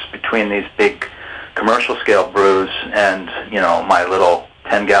differences between these big commercial scale brews and, my little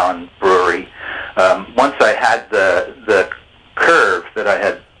 10-gallon brewery. Once I had the curve that I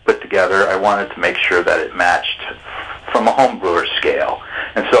had put together, I wanted to make sure that it matched from a home brewer scale.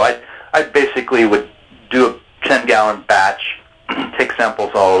 And so I basically would do a 10-gallon batch, take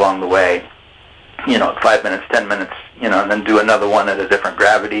samples all along the way, 5 minutes, 10 minutes, and then do another one at a different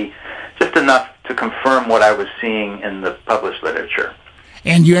gravity, just enough to confirm what I was seeing in the published literature.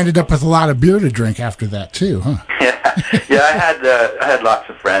 And you ended up with a lot of beer to drink after that too, huh? Yeah, I had lots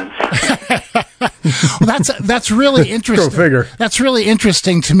of friends. Well, that's really interesting. Go figure. That's really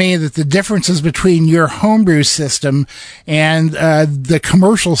interesting to me, that the differences between your homebrew system and the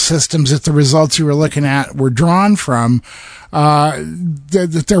commercial systems that the results you were looking at were drawn from,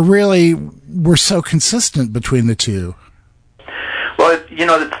 that they really were so consistent between the two. Well,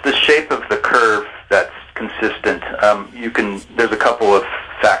 it's the shape of the curve that's consistent. There's a couple of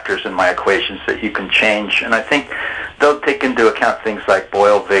factors in my equations that you can change, and I think they'll take into account things like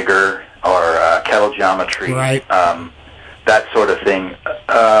boil vigor or kettle geometry, right. That sort of thing.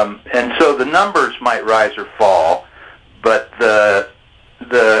 And so the numbers might rise or fall, but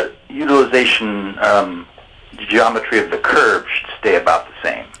the utilization geometry of the curve should stay about the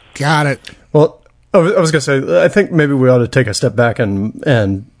same. Got it. Well, I was going to say, I think maybe we ought to take a step back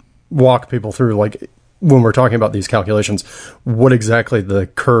and walk people through, like, when we're talking about these calculations, what exactly the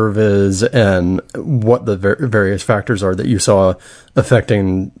curve is and what the various factors are that you saw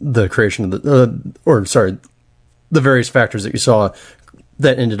affecting the creation of the various factors that you saw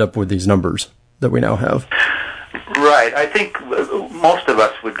that ended up with these numbers that we now have. Right. I think most of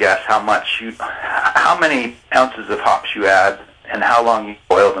us would guess how many ounces of hops you add and how long you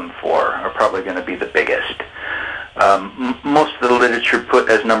boil them for are probably going to be the biggest. Most of the literature put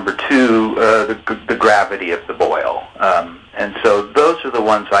as number 2 the gravity of the boil. And so those are the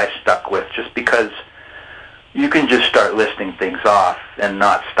ones I stuck with, just because you can just start listing things off and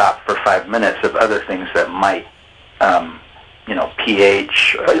not stop for 5 minutes of other things that might,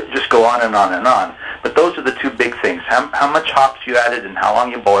 pH, just go on and on and on. But those are the 2 big things: how much hops you added and how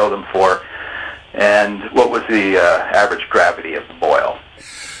long you boiled them for, and what was the average gravity of the boil.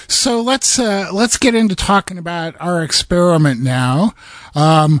 So let's get into talking about our experiment now.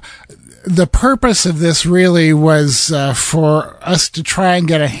 The purpose of this really was for us to try and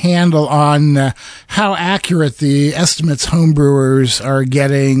get a handle on how accurate the estimates homebrewers are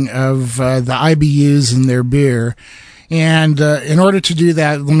getting of the IBUs in their beer. And in order to do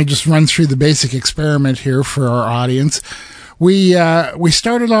that, let me just run through the basic experiment here for our audience. We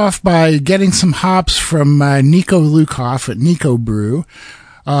started off by getting some hops from Nico Lukoff at Nico Brew.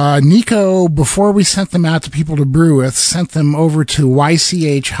 Nico, before we sent them out to people to brew with, sent them over to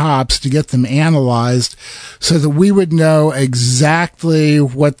YCH Hops to get them analyzed so that we would know exactly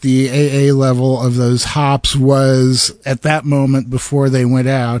what the AA level of those hops was at that moment before they went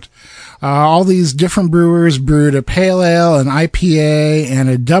out. All these different brewers brewed a pale ale, an IPA, and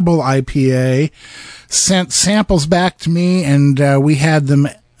a double IPA, sent samples back to me, and we had them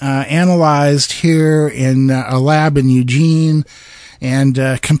analyzed here in a lab in Eugene, and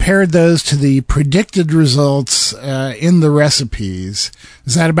compared those to the predicted results in the recipes.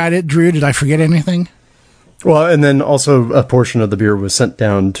 Is that about it, Drew? Did I forget anything? Well, and then also a portion of the beer was sent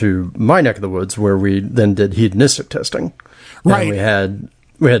down to my neck of the woods, where we then did hedonistic testing. Right. And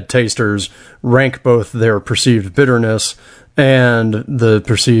we had tasters rank both their perceived bitterness and the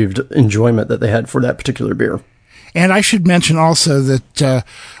perceived enjoyment that they had for that particular beer. And I should mention also that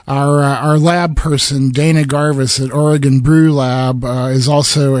our lab person, Dana Garvis at Oregon Brew Lab, is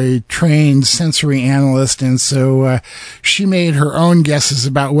also a trained sensory analyst, and so she made her own guesses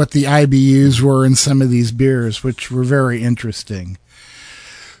about what the IBUs were in some of these beers, which were very interesting.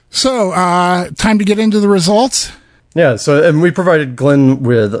 So, time to get into the results? Yeah, and we provided Glenn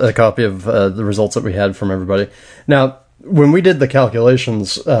with a copy of the results that we had from everybody. Now, when we did the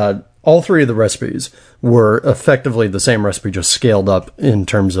calculations, all three of the recipes were effectively the same recipe, just scaled up in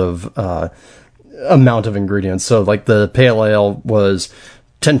terms of amount of ingredients. So, like the pale ale was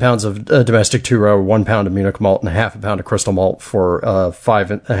 10 pounds of domestic 2-row, 1 pound of Munich malt, and a half a pound of crystal malt for a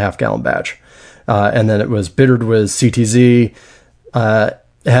 5.5 gallon batch. And then it was bittered with CTZ,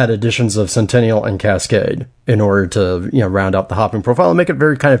 had additions of Centennial and Cascade in order to round out the hopping profile and make it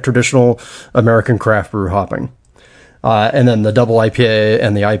very kind of traditional American craft brew hopping. And then the double IPA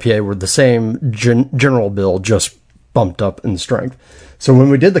and the IPA were the same general bill, just bumped up in strength. So when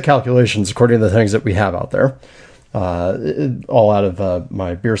we did the calculations, according to the things that we have out there, all out of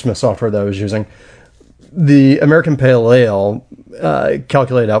my Beersmith software that I was using, the American Pale Ale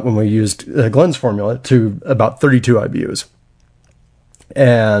calculated out when we used Glenn's formula to about 32 IBUs.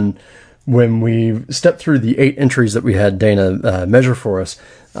 And when we stepped through the 8 entries that we had Dana measure for us,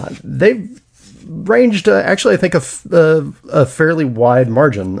 they ranged actually, I think, a fairly wide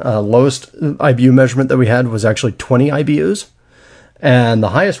margin. Lowest IBU measurement that we had was actually 20 IBUs, and the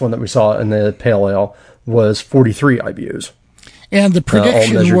highest one that we saw in the Pale Ale was 43 IBUs. And the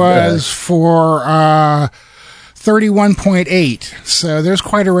prediction was for 31.8, so there's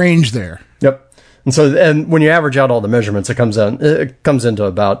quite a range there. Yep. And when you average out all the measurements, it comes into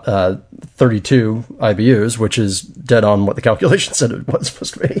about 32 IBUs, which is dead on what the calculation said it was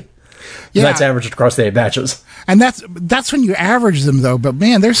supposed to be. Yeah. That's averaged across the 8 batches. And that's when you average them, though. But,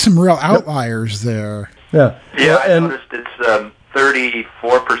 man, there's some real outliers there. Yeah. Yeah, I noticed it's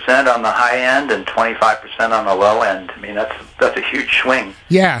 34% on the high end and 25% on the low end. I mean, that's a huge swing.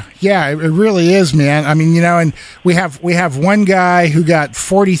 Yeah, it really is, man. I mean, and we have one guy who got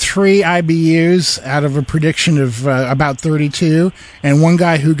 43 IBUs out of a prediction of about 32, and one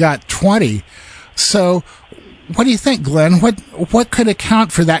guy who got 20. So, what do you think, Glenn? What could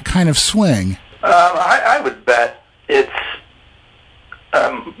account for that kind of swing? I would bet it's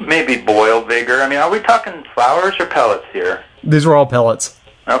maybe boil vigor. I mean, are we talking flours or pellets here? These were all pellets.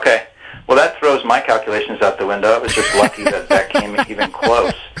 Okay. Well, that throws my calculations out the window. It was just lucky that came even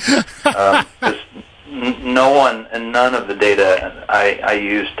close. Because no one and none of the data I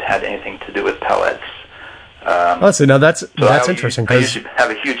used had anything to do with pellets. See, now that's interesting. I usually have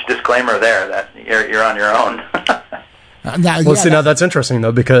a huge disclaimer there that you're on your own. Now that's interesting,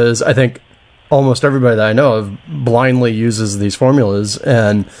 though, because I think almost everybody that I know of blindly uses these formulas,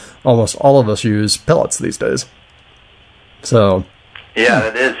 and almost all of us use pellets these days. So, yeah,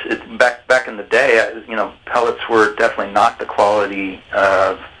 it is. Back in the day, pellets were definitely not the quality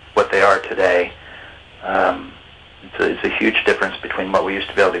of what they are today. It's a huge difference between what we used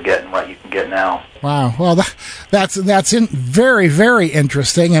to be able to get and what you can get now. Wow. Well, that's very, very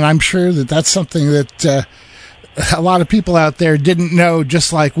interesting, and I'm sure that's something that a lot of people out there didn't know,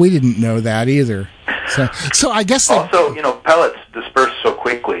 just like we didn't know that either. So I guess also, pellets disperse so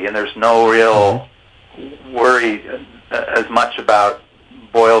quickly, and there's no real worry as much about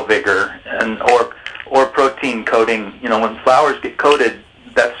boil vigor or protein coating. When flours get coated,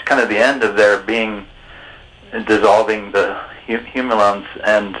 that's kind of the end of their being dissolving the humulones,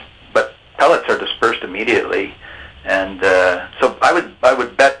 but pellets are dispersed immediately, and so I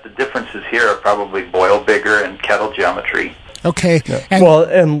would bet the differences here are probably boil vigor and kettle geometry. Okay. Yeah.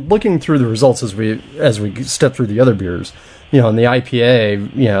 And looking through the results as we step through the other beers, in the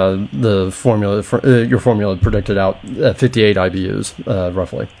IPA, the formula your formula predicted out 58 IBUs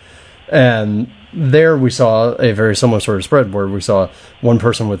roughly, and there we saw a very similar sort of spread where we saw one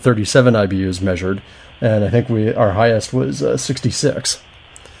person with 37 IBUs measured, and I think our highest was 66.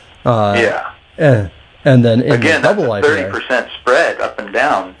 Yeah. And then in again, the double that's a IPA, 30% spread up and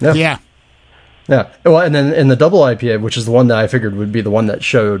down. Yeah. Yeah. Well, and then in the double IPA, which is the one that I figured would be the one that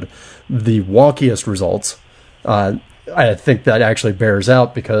showed the wonkiest results, I think that actually bears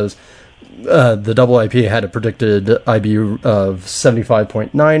out because the double IPA had a predicted IBU of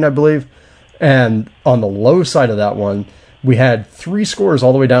 75.9, I believe. And on the low side of that one, we had 3 scores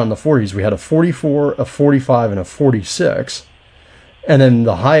all the way down in the 40s. We had a 44, a 45, and a 46. And then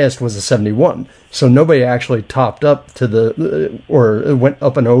the highest was a 71. So nobody actually topped up to or went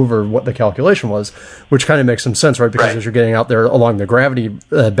up and over what the calculation was, which kind of makes some sense, right? Because as you're getting out there along the gravity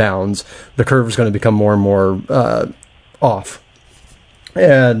bounds, the curve is going to become more and more off.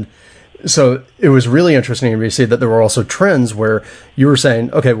 And So it was really interesting to see that there were also trends where you were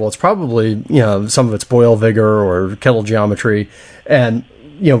saying, okay, well, it's probably, some of it's boil vigor or kettle geometry. And,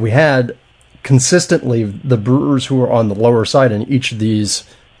 we had consistently the brewers who were on the lower side in each of these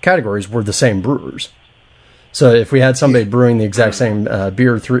categories were the same brewers. So if we had somebody brewing the exact same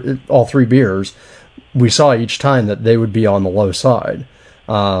beer, all three beers, we saw each time that they would be on the low side.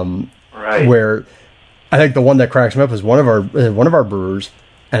 Right. Where I think the one that cracks me up is one of our brewers,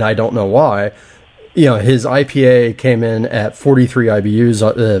 and I don't know why. His IPA came in at 43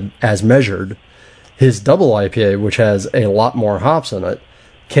 IBUs as measured. His double IPA, which has a lot more hops in it,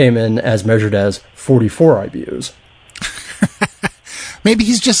 came in as measured as 44 IBUs. Maybe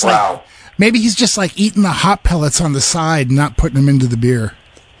he's just like eating the hop pellets on the side and not putting them into the beer.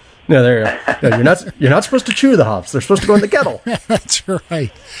 Yeah, there you go. Yeah, you're not supposed to chew the hops. They're supposed to go in the kettle. That's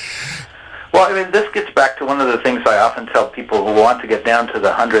right. Well, I mean, this gets back to one of the things I often tell people who want to get down to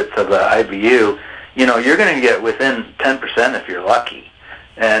the hundredths of the IBU. You're going to get within 10% if you're lucky.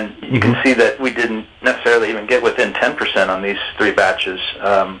 And you can see that we didn't necessarily even get within 10% on these three batches,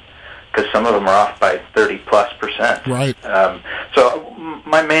 because some of them are off by 30+%. Right. So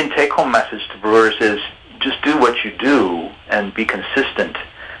my main take-home message to brewers is just do what you do and be consistent.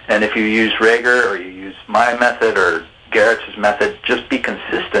 And if you use Rager or you use my method or Garrett's method, just be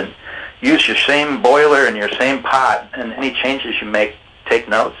consistent. Use your same boiler and your same pot, and any changes you make, take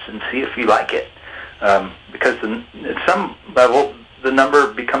notes and see if you like it. Because at some level, the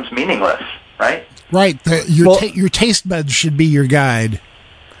number becomes meaningless, right? Right. Your taste buds should be your guide.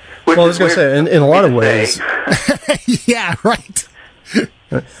 Which I was going to say, in a lot of ways. Yeah, right.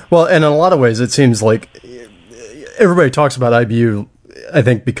 Well, and in a lot of ways, it seems like everybody talks about IBU. I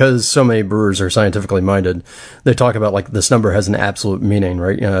think because so many brewers are scientifically minded, they talk about like this number has an absolute meaning,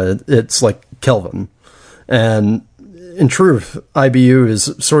 right? It's like Kelvin. And in truth, IBU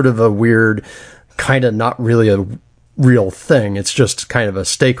is sort of a weird, kind of not really a real thing. It's just kind of a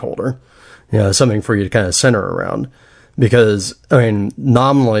stakeholder, something for you to kind of center around. Because,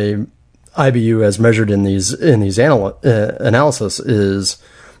 nominally, IBU as measured in these analysis is,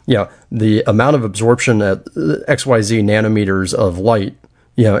 the amount of absorption at XYZ nanometers of light,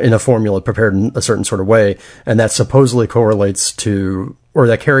 in a formula prepared in a certain sort of way, and that supposedly correlates to, or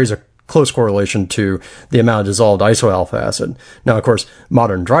that carries a close correlation to the amount of dissolved isoalpha acid. Now, of course,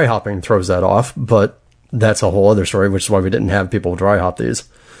 modern dry hopping throws that off, but that's a whole other story, which is why we didn't have people dry hop these.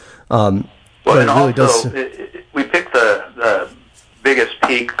 Well, and also, we picked the biggest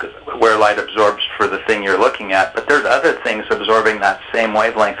peak where light absorbs for the thing you're looking at, but there's other things absorbing that same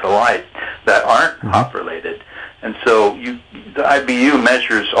wavelength of light that aren't hop related. And so the IBU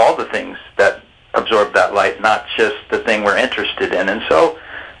measures all the things that absorb that light, not just the thing we're interested in. And so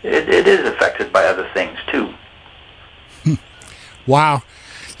it is affected by other things too. Wow.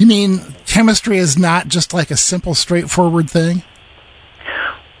 You mean chemistry is not just like a simple, straightforward thing?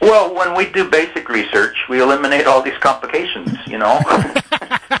 Well, when we do basic research, we eliminate all these complications,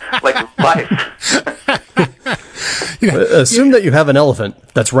 like life. Assume that you have an elephant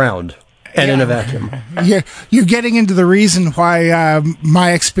that's round and in a vacuum. You're getting into the reason why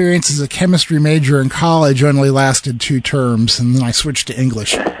my experience as a chemistry major in college only lasted 2 terms, and then I switched to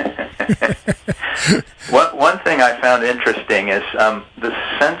English. One thing I found interesting is the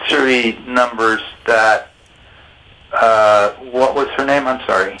sensory numbers that, what was her name? I'm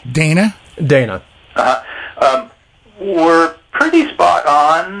sorry. Dana. Were pretty spot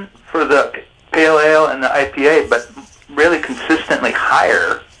on for the pale ale and the IPA, but really consistently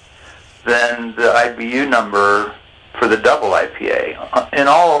higher than the IBU number for the double IPA. In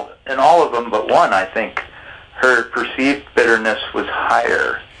all of them but one, I think her perceived bitterness was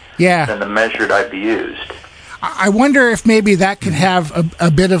higher than the measured IBUs. I wonder if maybe that could have a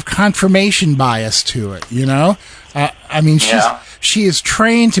bit of confirmation bias to it, she is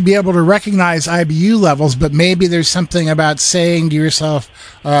trained to be able to recognize IBU levels, but maybe there's something about saying to yourself,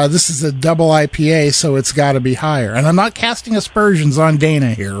 this is a double IPA, so it's got to be higher. And I'm not casting aspersions on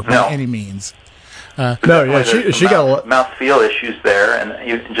Dana here by any means. She got mouthfeel issues there,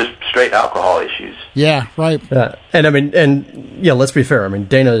 and just straight alcohol issues. Yeah, right. Let's be fair.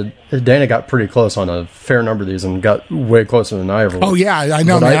 Dana got pretty close on a fair number of these, and got way closer than I ever was. Oh yeah, I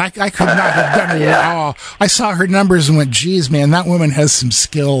know, man. I could not have done it at all. I saw her numbers and went, "Geez, man, that woman has some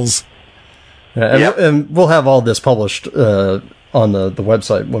skills." And we'll have all this published on the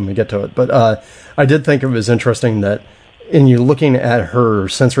website when we get to it. But I did think it was interesting that in you looking at her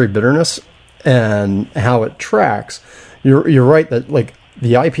sensory bitterness and how it tracks, you're right that like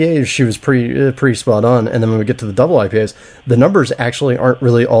the IPAs she was pretty spot on, and then when we get to the double IPAs, the numbers actually aren't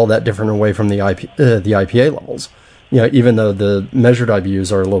really all that different away from the IPA levels. even though the measured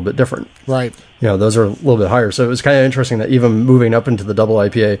IBUs are a little bit different. Right. Those are a little bit higher. So it was kind of interesting that even moving up into the double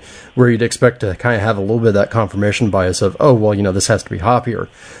IPA, where you'd expect to kind of have a little bit of that confirmation bias of, oh, well, this has to be hoppier.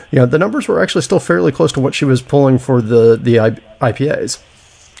 The numbers were actually still fairly close to what she was pulling for the IPAs.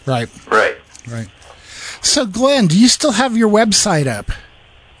 Right. Right. Right. So, Glenn, do you still have your website up?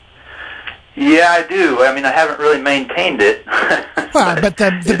 Yeah, I do. I mean, I haven't really maintained it. Well, but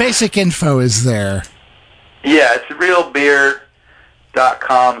the basic info is there. Yeah, it's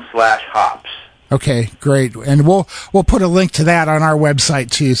realbeer.com/hops. Okay, great. And we'll put a link to that on our website,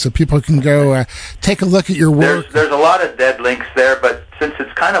 too, so people can go take a look at your work. There's a lot of dead links there, but since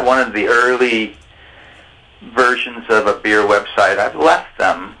it's kind of one of the early versions of a beer website, I've left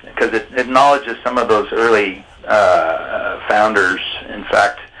them because it acknowledges some of those early founders. In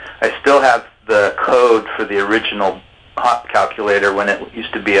fact, I still have the code for the original hop calculator when it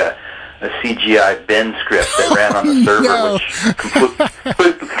used to be a CGI bin script that ran on the server, No.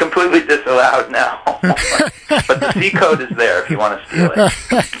 which completely disallowed now. But the C code is there if you want to steal it.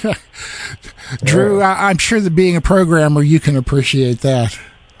 Drew, I'm sure that being a programmer, you can appreciate that.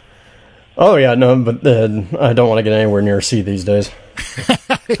 Oh, yeah, no, but I don't want to get anywhere near C these days.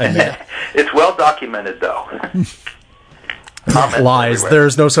 It's well documented, though. Lies. Everywhere.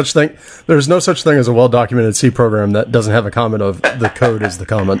 There's no such thing as a well-documented C program that doesn't have a comment of the code is the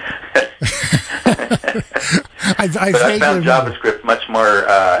comment. I found JavaScript much more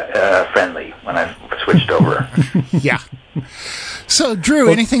friendly when I switched over. Yeah. So, Drew,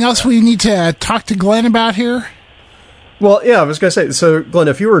 anything else we need to talk to Glenn about here? Well, yeah, I was going to say, so, Glenn,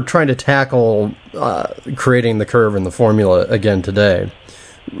 if you were trying to tackle creating the curve and the formula again today,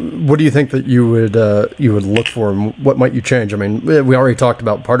 what do you think that you would look for, and what might you change? I mean, we already talked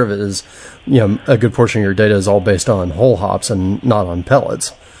about part of it is, a good portion of your data is all based on whole hops and not on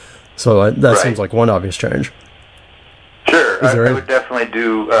pellets. So that seems like one obvious change. Sure, I would definitely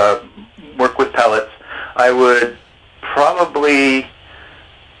do work with pellets. I would probably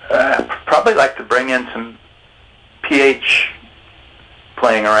like to bring in some pH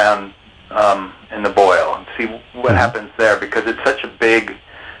playing around in the boil and see what happens there, because it's such a big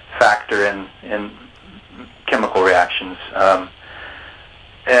factor in chemical reactions.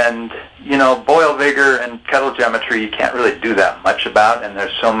 And, boil vigor and kettle geometry, you can't really do that much about, and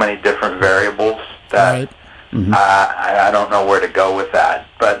there's so many different variables that I don't know where to go with that.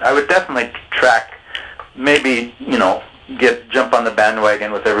 But I would definitely track, maybe, jump on the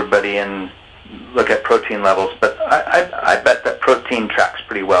bandwagon with everybody and look at protein levels. But I bet that protein tracks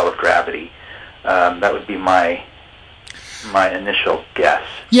pretty well with gravity. That would be my initial guess.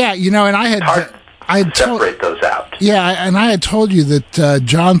 Yeah, and I had separate those out. Yeah, and I had told you that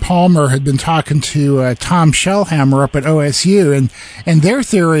John Palmer had been talking to Tom Shellhammer up at OSU, and their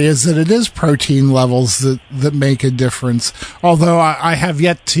theory is that it is protein levels that make a difference, although I have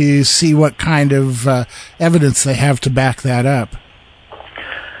yet to see what kind of evidence they have to back that up.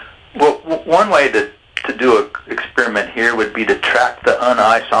 Well, one way to do an experiment here would be to track the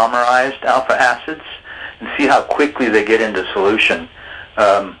unisomerized alpha acids and see how quickly they get into solution.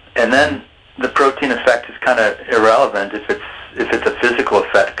 And then the protein effect is kind of irrelevant if it's a physical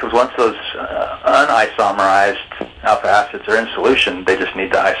effect, because once those unisomerized alpha acids are in solution, they just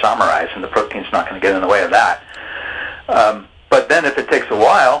need to isomerize, and the protein's not going to get in the way of that. But then if it takes a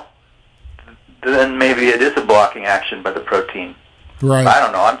while, then maybe it is a blocking action by the protein. Right. I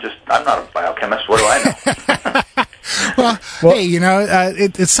don't know. I'm not a biochemist. What do I know? well, hey,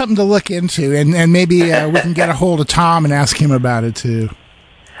 it's something to look into, and maybe we can get a hold of Tom and ask him about it too.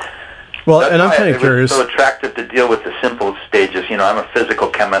 Well, That's and I'm why kind of curious. It's so attractive to deal with the simple stages. I'm a physical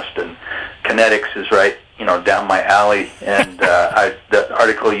chemist, and kinetics is right, down my alley. And the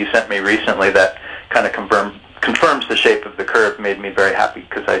article you sent me recently that kind of confirms the shape of the curve made me very happy,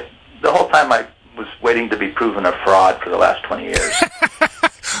 because the whole time I was waiting to be proven a fraud for the last 20 years.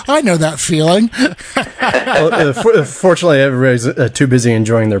 I know that feeling. Well, fortunately, everybody's too busy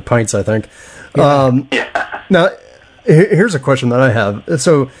enjoying their pints, I think. Yeah. Now, here's a question that I have.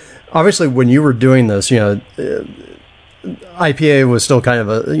 So, obviously, when you were doing this, IPA was still kind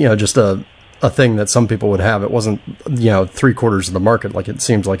of just a thing that some people would have. It wasn't, 3/4 of the market like it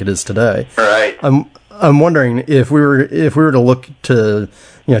seems like it is today. Right. I'm wondering if we were to look to,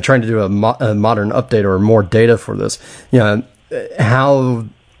 trying to do a modern update or more data for this, how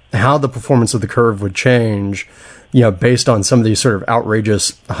the performance of the curve would change, based on some of these sort of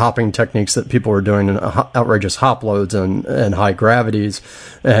outrageous hopping techniques that people are doing, and outrageous hop loads and high gravities,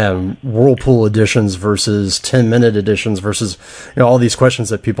 and whirlpool additions versus 10-minute additions versus, all these questions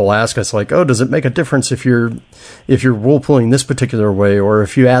that people ask us, like, oh, does it make a difference if you're whirlpooling this particular way, or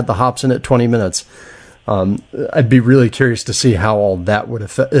if you add the hops in at 20 minutes? I'd be really curious to see how all that would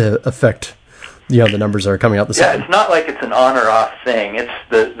affect the numbers that are coming out the side. Yeah, it's not like it's an on or off thing. It's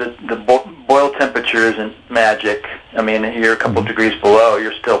the boil temperature isn't magic. I mean, you're a couple degrees below,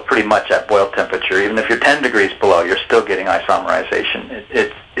 you're still pretty much at boil temperature. Even if you're 10 degrees below, you're still getting isomerization.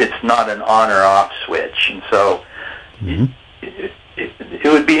 It's not an on or off switch, and so it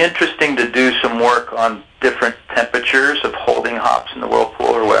would be interesting to do some work on different temperatures of holding hops in the whirlpool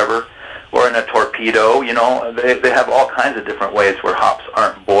or whatever, or in a torpedo. They have all kinds of different ways where hops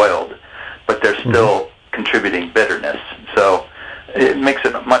aren't boiled, but they're still contributing bitterness. So it makes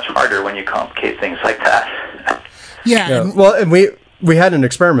it much harder when you complicate things like that. Yeah. Well, and we had an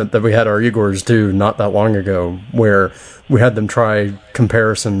experiment that we had our Igors do not that long ago, where we had them try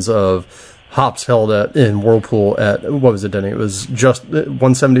comparisons of hops held in whirlpool at, what was it, Denny? It was just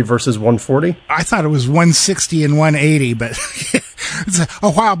 170 versus 140? I thought it was 160 and 180, but it's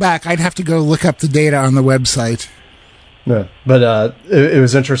a while back. I'd have to go look up the data on the website. Yeah, but it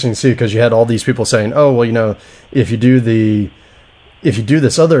was interesting to see, because you had all these people saying, oh, well, if you do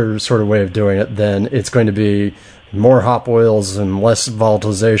this other sort of way of doing it, then it's going to be more hop oils and less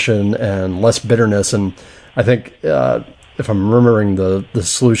volatilization and less bitterness. And I think if I'm remembering the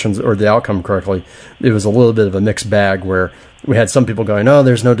solutions or the outcome correctly, it was a little bit of a mixed bag, where we had some people going, oh,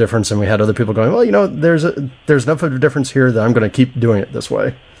 there's no difference, and we had other people going, well, there's enough of a difference here that I'm going to keep doing it this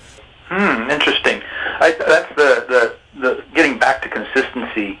way. Interesting. That's the getting back to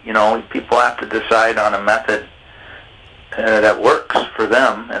consistency. People have to decide on a method that works for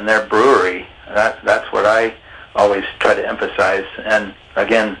them and their brewery. That's what I always try to emphasize. And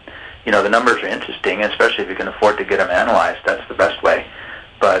again, the numbers are interesting, especially if you can afford to get them analyzed. That's the best way.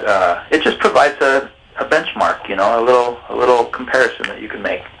 But it just provides a benchmark, a little comparison that you can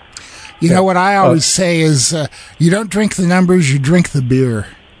make. What I always say is, you don't drink the numbers, you drink the beer.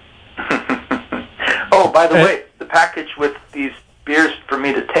 Oh, by the way, the package with these beers for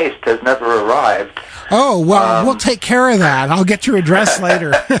me to taste has never arrived. Oh, well, we'll take care of that. I'll get your address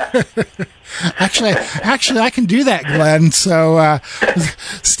later. Actually, I can do that, Glenn. So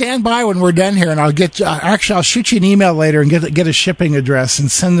stand by when we're done here, and I'll shoot you an email later and get a shipping address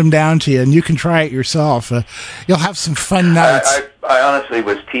and send them down to you, and you can try it yourself. You'll have some fun nights. I honestly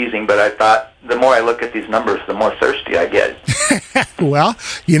was teasing, but I thought the more I look at these numbers, the more thirsty I get. Well,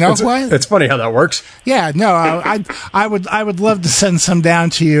 what? It's funny how that works. Yeah, no, I would love to send some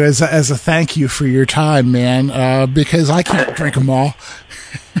down to you as a thank you for your time, man, because I can't drink them all.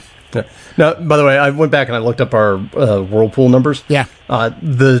 Now, by the way, I went back and I looked up our whirlpool numbers. Yeah.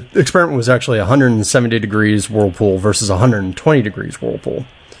 The experiment was actually 170 degrees whirlpool versus 120 degrees whirlpool,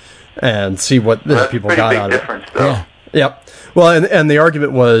 and see what people got out of it. That's a pretty big difference, though. Yeah. Yep. Well, and the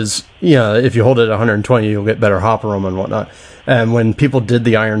argument was, if you hold it at 120, you'll get better hop aroma and whatnot. And when people did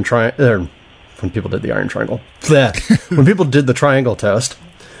the iron triangle, when people did the triangle test,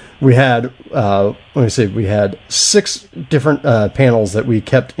 we had, we had 6 different panels that we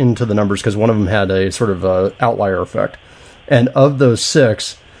kept into the numbers, because one of them had a sort of outlier effect. And of those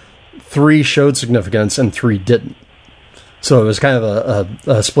 6, 3 showed significance and 3 didn't. So it was kind of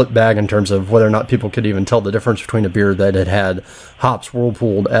a split bag in terms of whether or not people could even tell the difference between a beer that had hops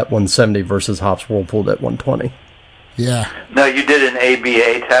whirlpooled at 170 versus hops whirlpooled at 120. Yeah. No, you did an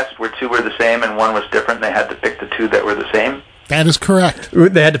ABA test where 2 were the same and 1 was different. They had to pick the 2 that were the same. That is correct.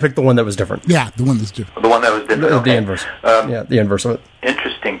 They had to pick the one that was different. Yeah, the one that's different. The one that was different. Okay. The inverse. The inverse of it.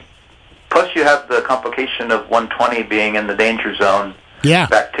 Interesting. Plus, you have the complication of 120 being in the danger zone. Yeah.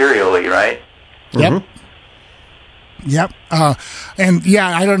 Bacterially, right? Yep. Mm-hmm. Yep. And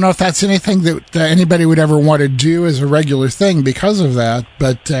I don't know if that's anything that anybody would ever want to do as a regular thing because of that,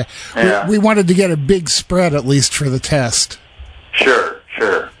 but we wanted to get a big spread at least for the test. Sure.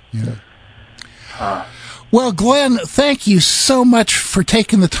 Yeah. Well, Glenn, thank you so much for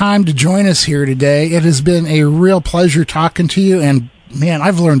taking the time to join us here today. It has been a real pleasure talking to you, and man,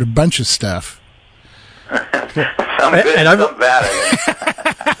 I've learned a bunch of stuff. Some good and some bad.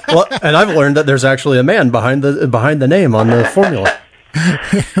 Well, and I've learned that there's actually a man behind the name on the formula.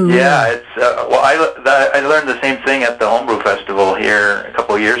 Yeah, it's I learned the same thing at the Homebrew Festival here a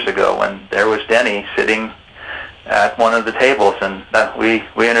couple of years ago when there was Denny sitting at one of the tables, and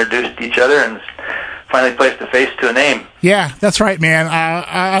we introduced each other and finally placed a face to a name. Yeah, that's right, man.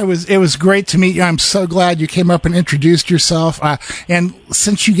 It was great to meet you. I'm so glad you came up and introduced yourself. And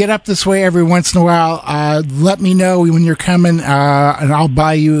since you get up this way every once in a while, let me know when you're coming, and I'll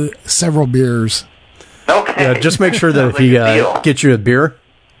buy you several beers. Okay. Yeah, just make sure that if he gets you a beer,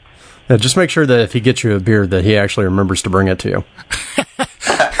 just make sure that if he gets you a beer, that he actually remembers to bring it to you.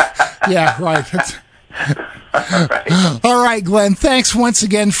 Yeah, right. All right, Glenn. Thanks once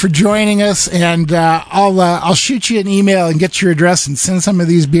again for joining us, and I'll shoot you an email and get your address and send some of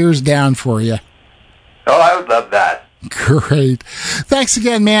these beers down for you. Oh, I would love that. Great. Thanks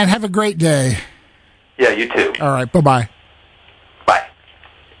again, man. Have a great day. Yeah, you too. All right. Bye-bye. Bye.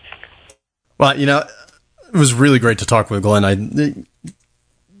 Well, it was really great to talk with Glenn.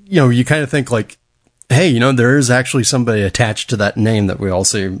 You kind of think like, hey, there is actually somebody attached to that name that we all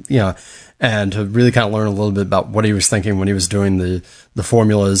see, and to really kind of learn a little bit about what he was thinking when he was doing the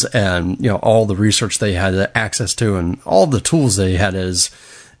formulas and, all the research they had access to and all the tools they had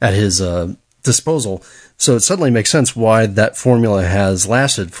at his disposal. So it suddenly makes sense why that formula has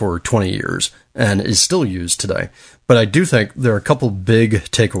lasted for 20 years and is still used today. But I do think there are a couple big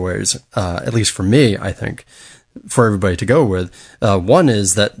takeaways, at least for me, I think, for everybody to go with. One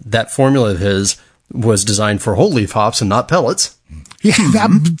is that formula of his was designed for whole leaf hops and not pellets. Yeah,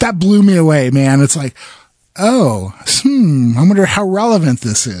 that blew me away, man. It's like, I wonder how relevant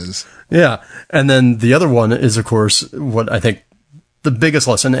this is. Yeah. And then the other one is, of course, what I think the biggest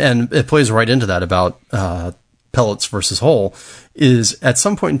lesson, and it plays right into that about pellets versus whole, is at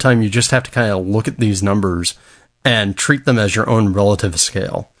some point in time, you just have to kind of look at these numbers and treat them as your own relative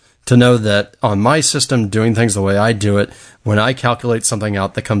scale. To know that on my system, doing things the way I do it, when I calculate something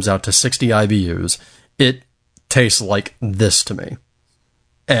out that comes out to 60 IBUs, it tastes like this to me.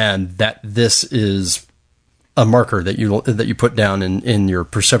 And that this is a marker that you put down in your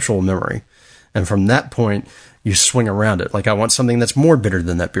perceptual memory. And from that point, you swing around it. Like, I want something that's more bitter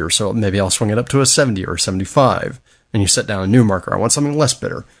than that beer, so maybe I'll swing it up to a 70 or 75. And you set down a new marker. I want something less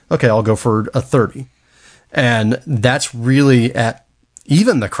bitter. Okay, I'll go for a 30. And that's really at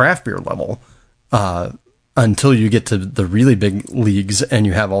even the craft beer level, until you get to the really big leagues and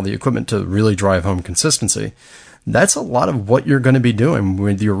you have all the equipment to really drive home consistency. That's a lot of what you're going to be doing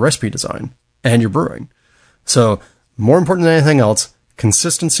with your recipe design and your brewing. So more important than anything else,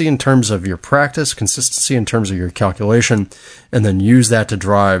 consistency in terms of your practice, consistency in terms of your calculation, and then use that to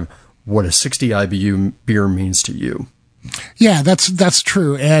drive what a 60 IBU beer means to you. Yeah, that's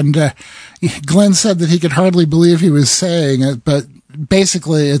true. And Glenn said that he could hardly believe he was saying it, but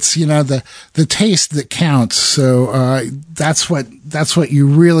basically it's, the taste that counts. So that's what you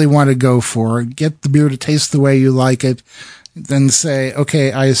really want to go for. Get the beer to taste the way you like it, then say,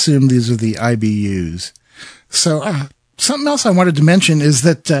 okay, I assume these are the IBUs. So something else I wanted to mention is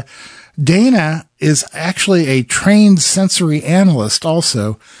that Dana is actually a trained sensory analyst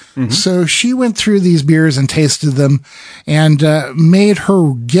also. Mm-hmm. So she went through these beers and tasted them and made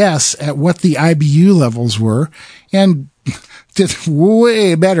her guess at what the IBU levels were and did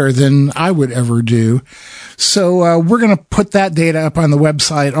way better than I would ever do. So we're going to put that data up on the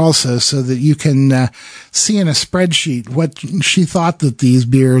website also so that you can see in a spreadsheet what she thought that these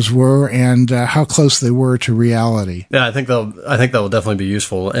beers were and how close they were to reality. Yeah, I think that will definitely be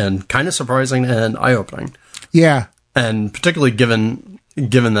useful and kind of surprising and eye-opening. Yeah. And particularly given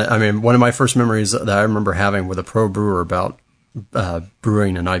that, one of my first memories that I remember having with a pro brewer about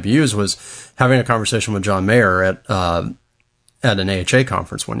brewing and IBUs was having a conversation with John Mayer at an AHA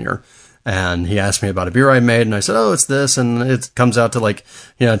conference one year. And he asked me about a beer I made, and I said, it's this, and it comes out to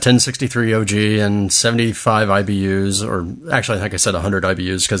 1063 OG and 75 IBUs, or actually I think I said 100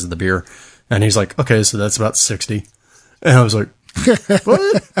 IBUs because of the beer. And he's like, okay, so that's about 60. And I was like,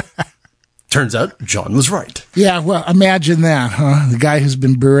 what? Turns out John was right. Yeah, well, imagine that, huh? The guy who's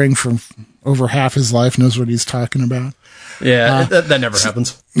been brewing for over half his life knows what he's talking about. Yeah, that never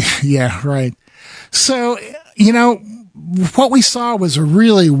happens. Yeah, right. So, what we saw was a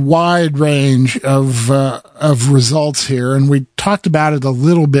really wide range of results here, and we talked about it a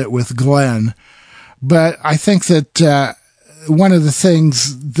little bit with Glenn. But I think that one of the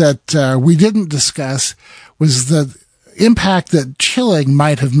things that we didn't discuss was the impact that chilling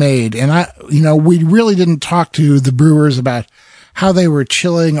might have made. And we really didn't talk to the brewers about how they were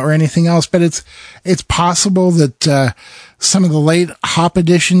chilling or anything else, but it's possible that some of the late hop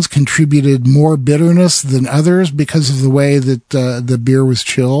additions contributed more bitterness than others because of the way that the beer was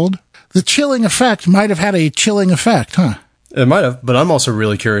chilled. The chilling effect might have had a chilling effect, huh? It might have, but I'm also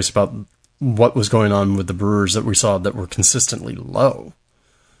really curious about what was going on with the brewers that we saw that were consistently low.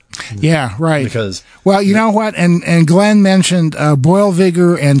 Yeah, right. Because, well, you know what? And Glenn mentioned boil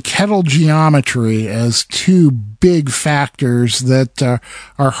vigor and kettle geometry as two big factors that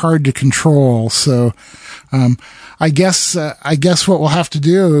are hard to control. So, I guess what we'll have to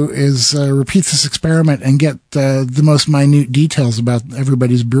do is repeat this experiment and get the most minute details about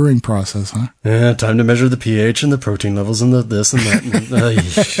everybody's brewing process, huh? Yeah, time to measure the pH and the protein levels and the this and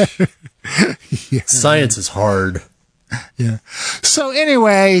that. Yeah. Science is hard. Yeah. So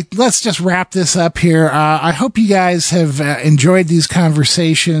anyway, let's just wrap this up here. I hope you guys have enjoyed these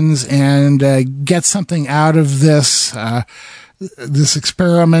conversations and get something out of this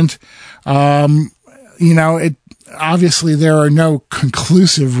experiment. Obviously there are no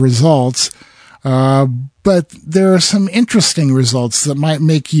conclusive results, but there are some interesting results that might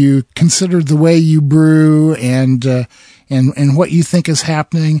make you consider the way you brew and what you think is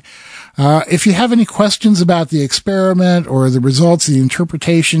happening. If you have any questions about the experiment or the results, the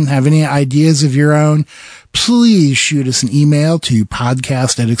interpretation, have any ideas of your own, please shoot us an email to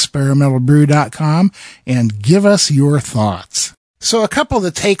podcast@experimentalbrew.com and give us your thoughts. So a couple of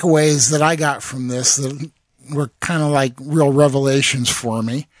the takeaways that I got from this that were kind of like real revelations for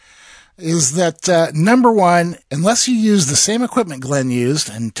me is that, number one, unless you use the same equipment Glenn used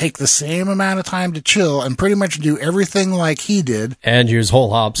and take the same amount of time to chill and pretty much do everything like he did. And use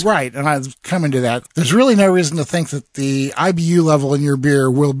whole hops. Right. And I'm coming to that. There's really no reason to think that the IBU level in your beer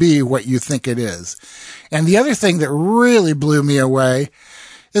will be what you think it is. And the other thing that really blew me away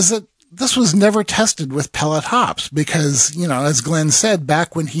is that this was never tested with pellet hops because, as Glenn said,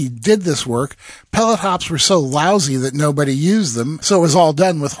 back when he did this work, pellet hops were so lousy that nobody used them, so it was all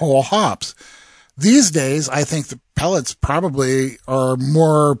done with whole hops. These days, I think the pellets probably are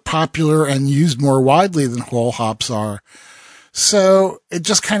more popular and used more widely than whole hops are. So it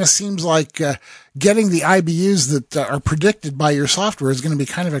just kind of seems like getting the IBUs that are predicted by your software is going to be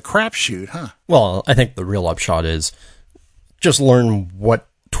kind of a crapshoot, huh? Well, I think the real upshot is just learn what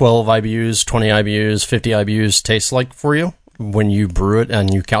 12 IBUs, 20 IBUs, 50 IBUs tastes like for you when you brew it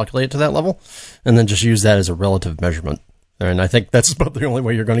and you calculate it to that level, and then just use that as a relative measurement. And I think that's about the only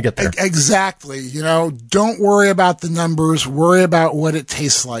way you're going to get there. Exactly. Don't worry about the numbers. Worry about what it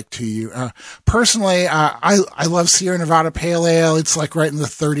tastes like to you. Personally, I love Sierra Nevada Pale Ale. It's like right in the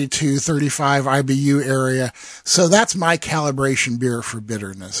 32, 35 IBU area. So that's my calibration beer for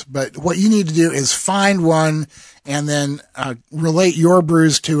bitterness. But what you need to do is find one and then relate your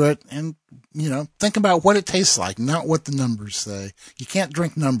brews to it and, think about what it tastes like, not what the numbers say. You can't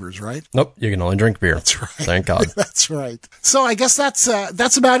drink numbers, right? Nope, you can only drink beer. That's right. Thank God. That's right. So I guess that's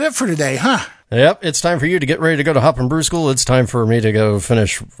about it for today, huh? Yep, it's time for you to get ready to go to Hop and Brew School. It's time for me to go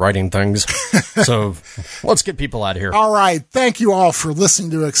finish writing things. So let's get people out of here. All right. Thank you all for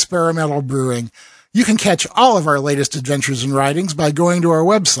listening to Experimental Brewing. You can catch all of our latest adventures and writings by going to our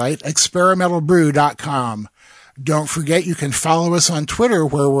website, experimentalbrew.com. Don't forget, you can follow us on Twitter,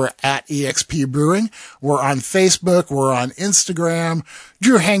 where we're at EXP Brewing. We're on Facebook. We're on Instagram.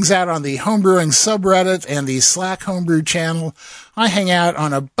 Drew hangs out on the Homebrewing subreddit and the Slack Homebrew channel. I hang out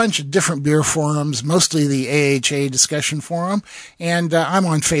on a bunch of different beer forums, mostly the AHA discussion forum, and I'm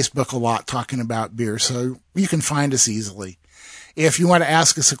on Facebook a lot talking about beer, so you can find us easily. If you want to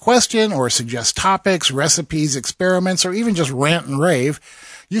ask us a question or suggest topics, recipes, experiments, or even just rant and rave,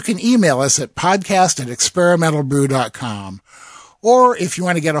 you can email us at podcast@experimentalbrew.com. Or if you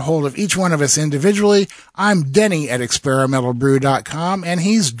want to get a hold of each one of us individually, I'm Denny at experimentalbrew.com and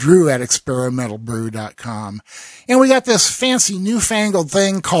he's Drew at experimentalbrew.com. And we got this fancy newfangled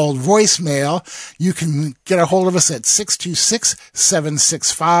thing called voicemail. You can get a hold of us at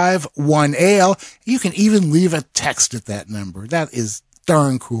 626-765-1AL. You can even leave a text at that number. That is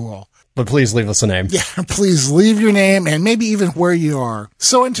darn cool. But please leave us a name. Yeah, please leave your name and maybe even where you are.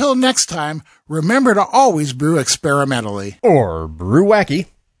 So until next time, remember to always brew experimentally. Or brew wacky.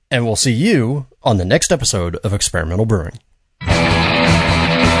 And we'll see you on the next episode of Experimental Brewing.